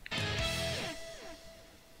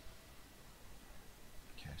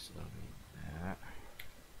 Okay, so that'll be that.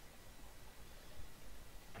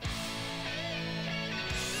 I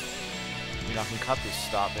mean, I can cut this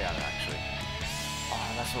start out actually.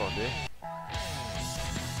 Oh, that's what I'll do.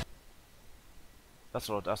 That's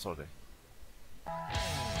what I'll do.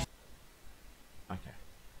 Okay.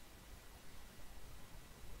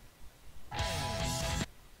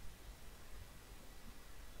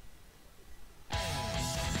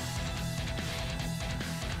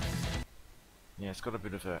 Yeah, it's got a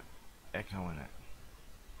bit of a echo in it.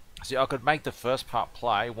 See, I could make the first part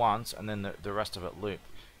play once and then the rest of it loop.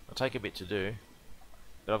 It'll take a bit to do,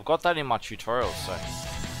 but I've got that in my tutorial, so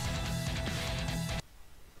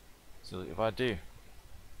if I do,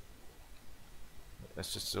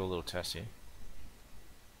 let's just do a little test here.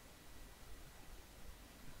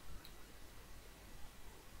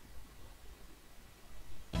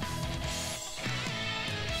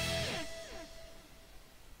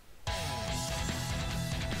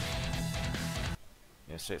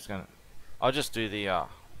 Yeah, see, it's gonna. I'll just do the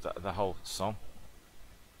whole song,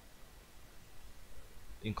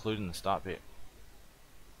 including the start bit.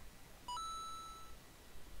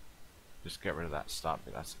 Just get rid of that start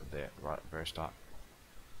bit. That's there, right at the very start.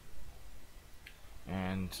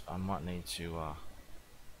 And I might need to. What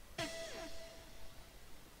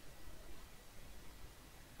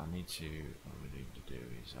we need to do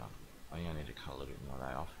is I think I need to cut a little bit more of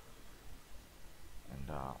that off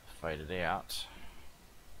and fade it out.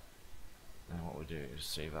 And what we do is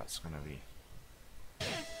see if that's going to be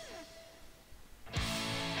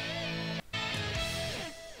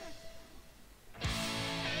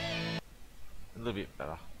a little bit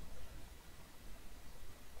better.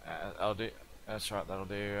 I'll do. That's right. That'll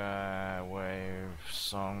do. Wave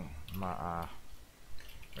song, my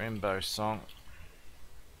rainbow song.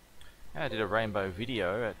 Yeah, I did a rainbow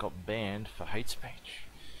video. It got banned for hate speech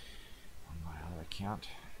on my other account.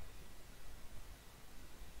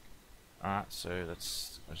 Alright, so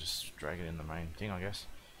I'll just drag it in the main thing, I guess.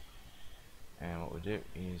 And what we'll do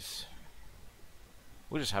is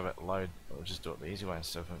we'll just have it load. We'll just do it the easy way and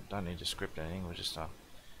stuff. We don't need to script anything. We'll just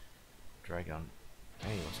drag it on.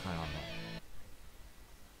 Hey, what's going on there?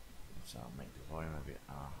 Let's make the volume a bit.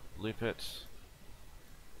 Loop it.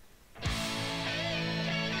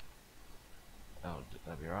 That'll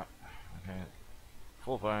be right. Okay.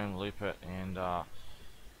 Full volume, loop it, and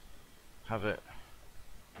have it.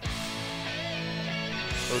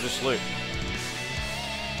 It'll just loop.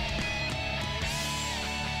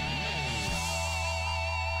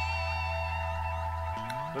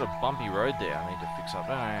 Got a bumpy road there I need to fix up.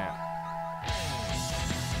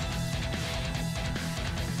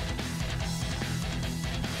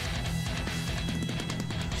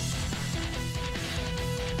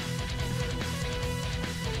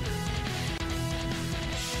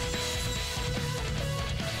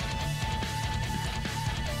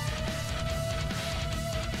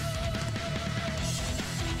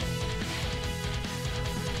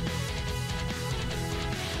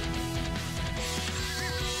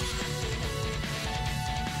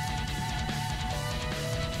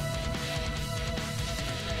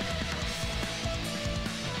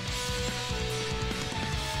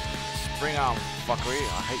 Spring arm fuckery.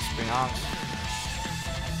 I hate spring arms.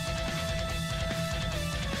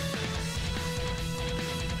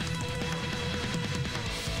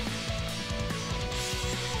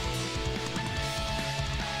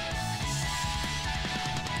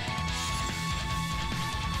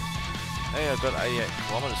 Yeah, I've got 88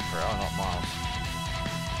 kilometers per hour, not miles.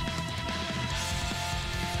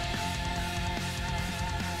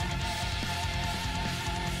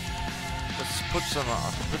 Let's put some,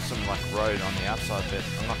 I can put some like road on the outside bit.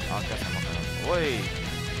 I guess I'm not gonna, wait!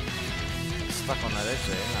 It's stuck on that edge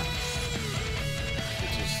there, isn't it? It's a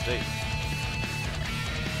bit too steep.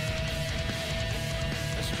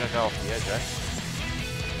 Let's try to go off the edge, eh?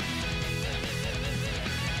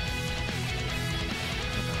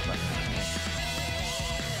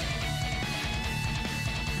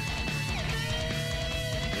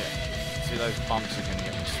 Yeah. See those bumps are gonna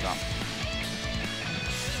get me stuck.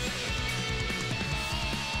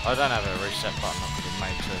 I don't have a reset button I could have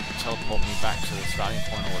made to teleport me back to the starting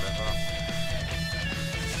point or whatever.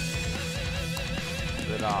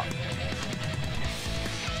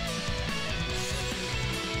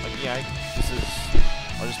 But yeah, this is,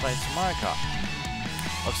 I just made some Mario Kart.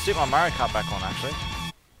 I'll stick my Mario Kart back on actually.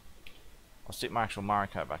 I'll stick my actual Mario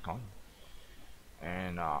Kart back on.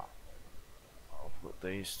 And I'll put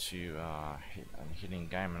these to hit in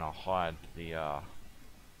game, and I'll hide the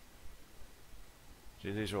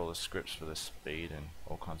these are all the scripts for the speed and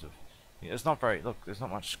all kinds of. It's not very. Look, there's not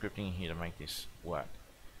much scripting here to make this work.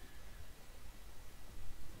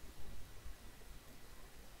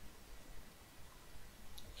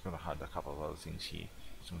 Just gotta hide a couple of other things here,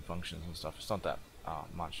 some functions and stuff. It's not that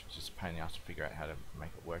much. It's just a pain in the ass to figure out how to make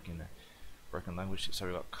it work in the broken language. So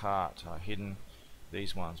we've got cart hidden.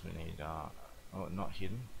 These ones we need oh, not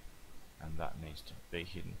hidden, and that needs to be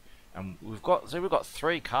hidden. And we've got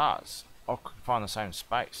 3 cars. Occupying the same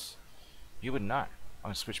space. You wouldn't know. I'm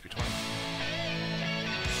gonna switch between them.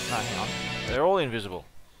 No, hang on. They're all invisible.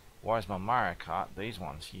 Why is my Mario Kart, these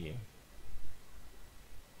ones here,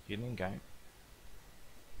 hidden in game?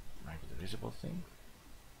 Maybe the visible thing?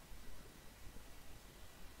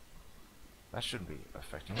 That shouldn't be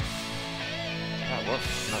affecting it. No, it was.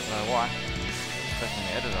 No, why? It's affecting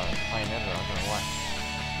the editor, the plain editor, I don't know why.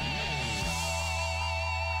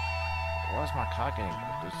 Why is my car getting...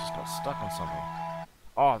 It's just got stuck on something.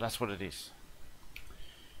 Oh, that's what it is.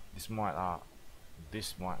 This might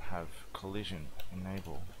have collision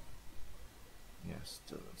enable. Yes,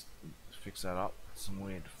 let's fix that up. Some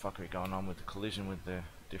weird fuckery going on with the collision with the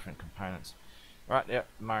different components. Right, yeah,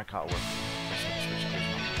 Mario Kart works. Let's have to switch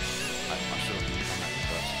collision on. I should have done that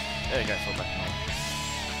first. There you go, it's all back normal.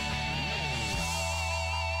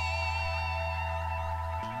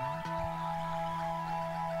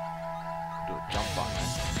 Jump button.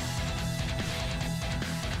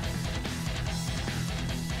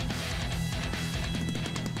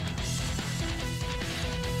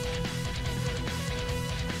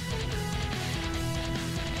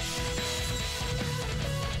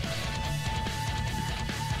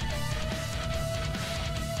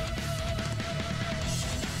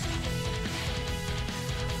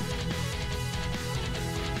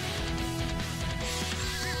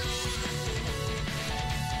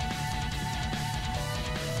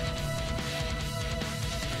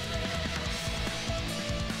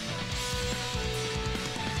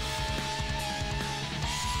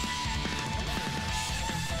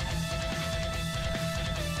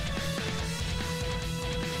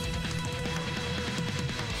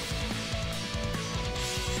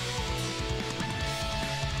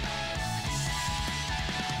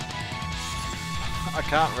 I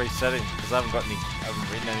can't reset him because I haven't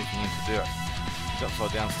written anything in to do it. He's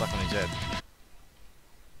upside down, stuck on his head.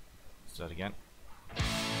 Let's do it again.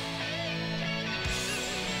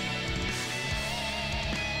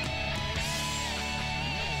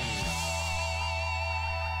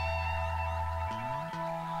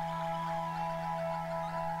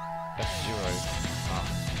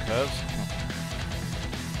 F0. Curves.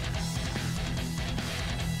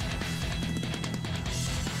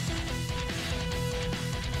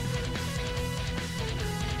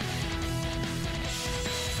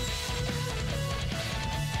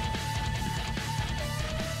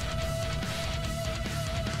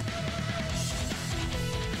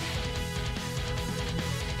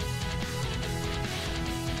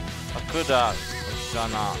 Could have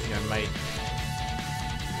done made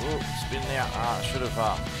spin out. I should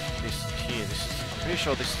have this here. This is, I'm pretty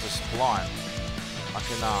sure this is the spline. I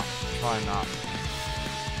can try and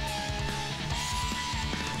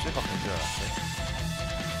see if I can do it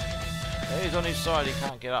actually. He's on his side. He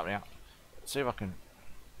can't get up now. Let's see if I can.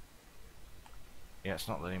 Yeah, it's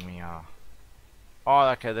not letting me. Oh,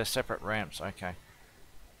 okay. They're separate ramps. Okay.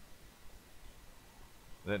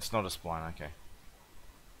 That's not a spline. Okay.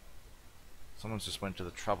 Someone's just went to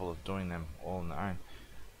the trouble of doing them all on their own.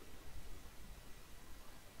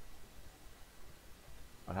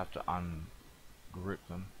 I'd have to ungroup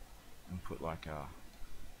them and put like a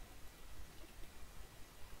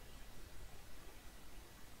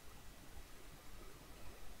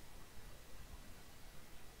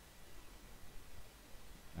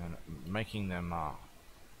and making them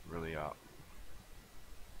really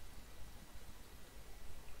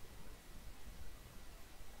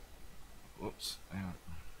whoops, hang on.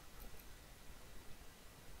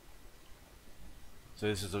 So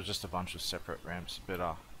this is just a bunch of separate ramps, but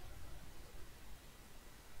I'll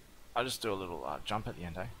just do a little jump at the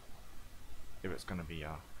end, if it's going to be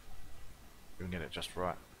we can get it just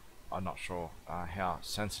right. I'm not sure how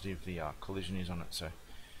sensitive the collision is on it, so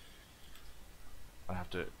I have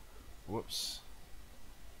to, whoops.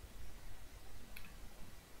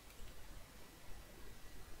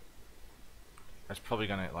 It's probably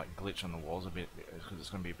going to like glitch on the walls a bit because it's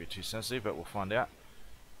going to be a bit too sensitive, but we'll find out.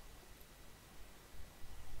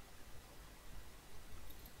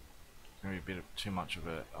 It's going to be a bit too much of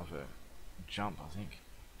a jump, I think.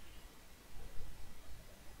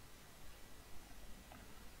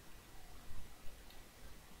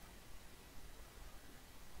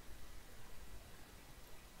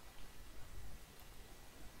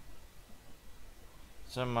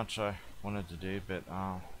 So much I wanted to do, but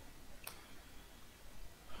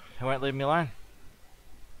he won't leave me alone.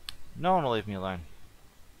 No one will leave me alone,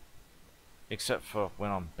 except for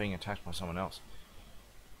when I'm being attacked by someone else.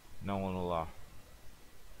 No one will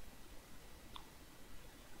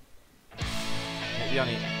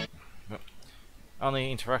the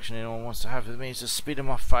only interaction anyone wants to have with me is to spit in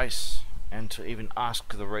my face, and to even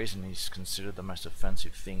ask the reason is considered the most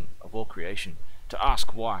offensive thing of all creation. To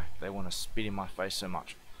ask why they want to spit in my face so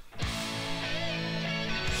much.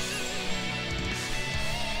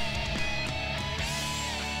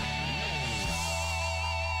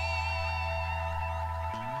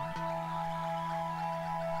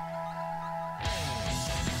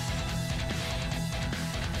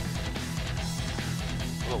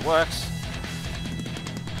 Well, it works.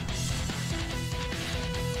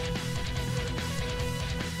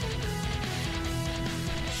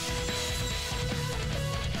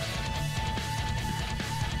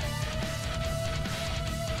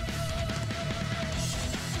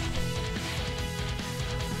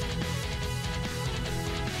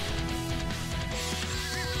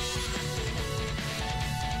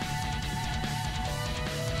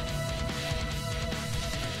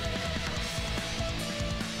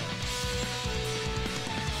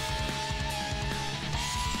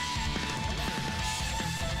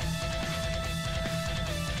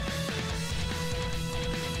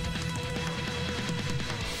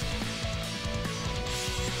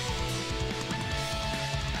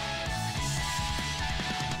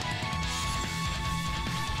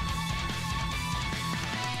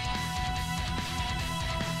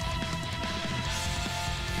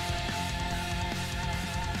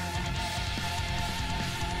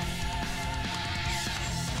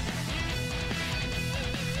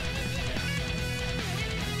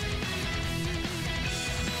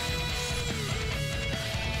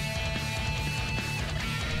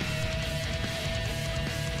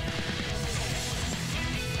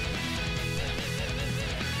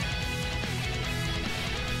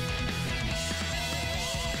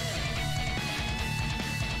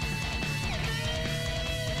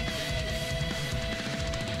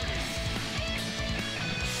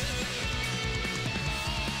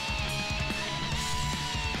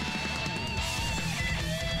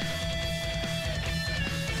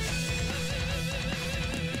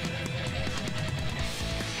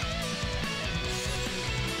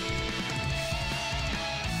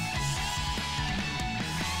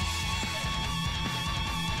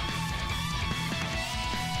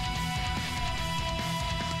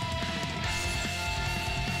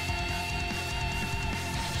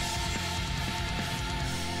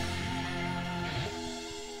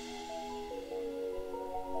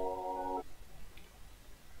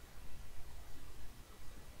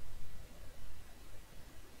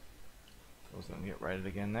 Gonna get raided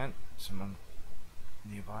again then. Someone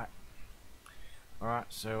nearby. Alright,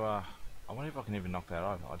 so I wonder if I can even knock that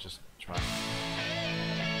over. I'll just try and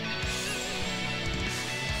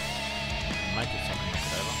make it so I can knock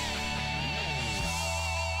it over.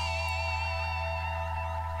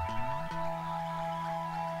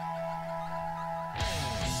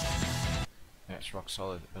 Yeah, it's rock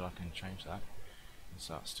solid, but I can change that and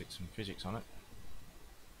start stick some physics on it.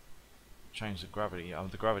 Change the gravity.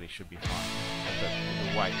 The gravity should be fine.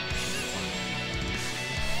 The weight should be fine.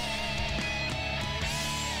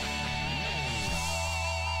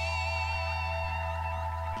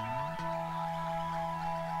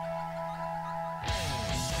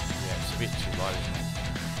 Yeah, it's a bit too light, isn't it?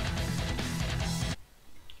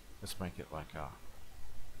 make it like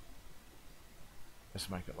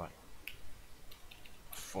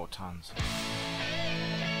 4 tons.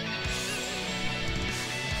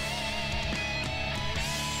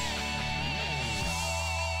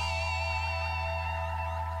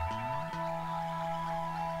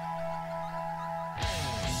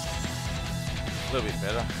 A little bit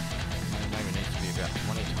better. Maybe it needs to be about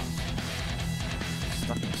 20 tons.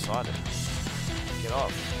 Stuck inside it. Get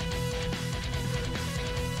off.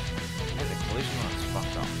 Hey, the collision line's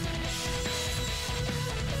fucked up.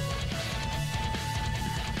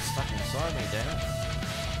 It's stuck inside me, damn it.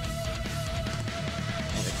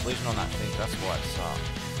 And the collision on that thing, that's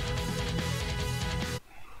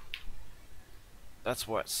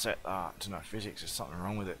why it's set to no physics. There's something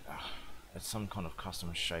wrong with it. It's some kind of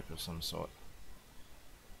custom shape of some sort.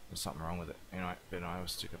 There's something wrong with it. Anyway, but I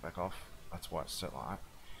always stick it back off. That's why it's set like that.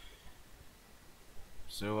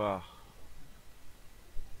 So I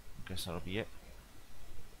guess that'll be it.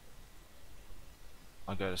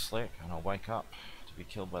 I'll go to sleep and I'll wake up to be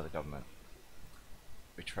killed by the government.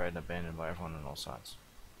 Betrayed and abandoned by everyone on all sides.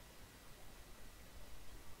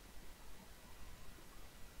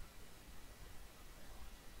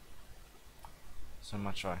 So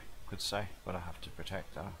much I could say, but I have to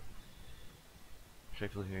protect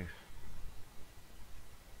people who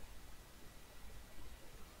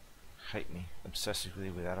hate me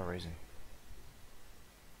obsessively without a reason.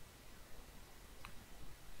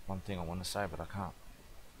 One thing I want to say, but I can't.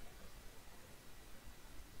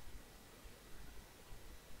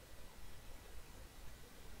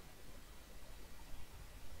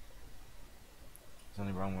 There's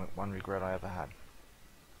only one regret I ever had.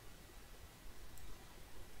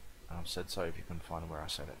 And I've said so if you can find where I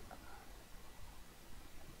said it.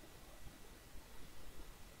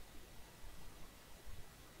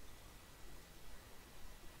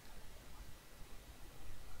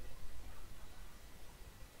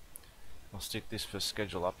 I'll stick this for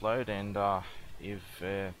schedule upload, and if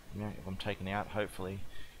I'm taken out, hopefully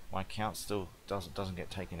my account still doesn't get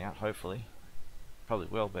taken out. Hopefully, probably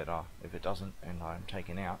will, but if it doesn't and I'm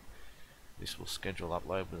taken out, this will schedule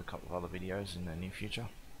upload with a couple of other videos in the near future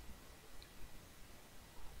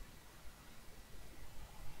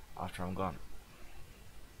after I'm gone.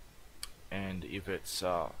 And if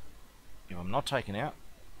I'm not taken out,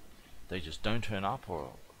 they just don't turn up,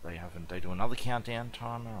 or they do another countdown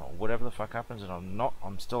timer, or whatever the fuck happens, and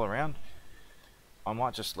I'm still around, I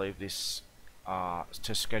might just leave this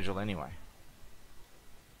to schedule anyway,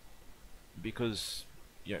 because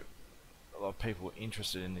a lot of people are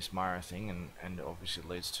interested in this Mario thing, and obviously it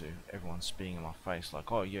leads to everyone spitting in my face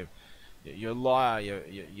like, oh, you're a liar,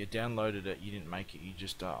 you downloaded it, you didn't make it, you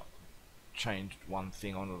just changed one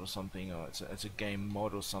thing on it or something, or it's a game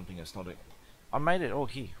mod or something. It's not I made it all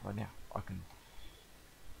here right now. I can.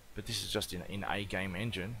 But this is just in a game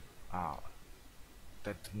engine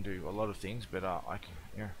that can do a lot of things. But I can,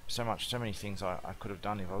 so many things I could have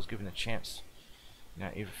done if I was given a chance.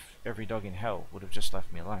 If every dog in hell would have just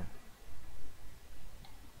left me alone.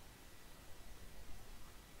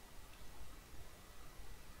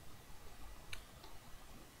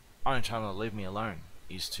 Only time they'll leave me alone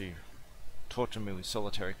is to torture me with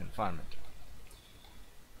solitary confinement.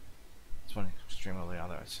 It's one extreme or the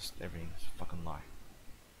other. It's just everything's a fucking lie.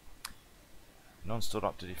 No one stood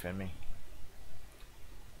up to defend me.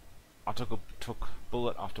 I took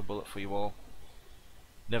bullet after bullet for you all.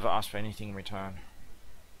 Never asked for anything in return.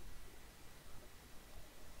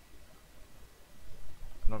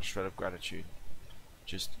 Not a shred of gratitude.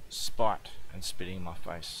 Just spite and spitting in my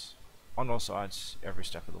face. On all sides, every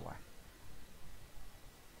step of the way.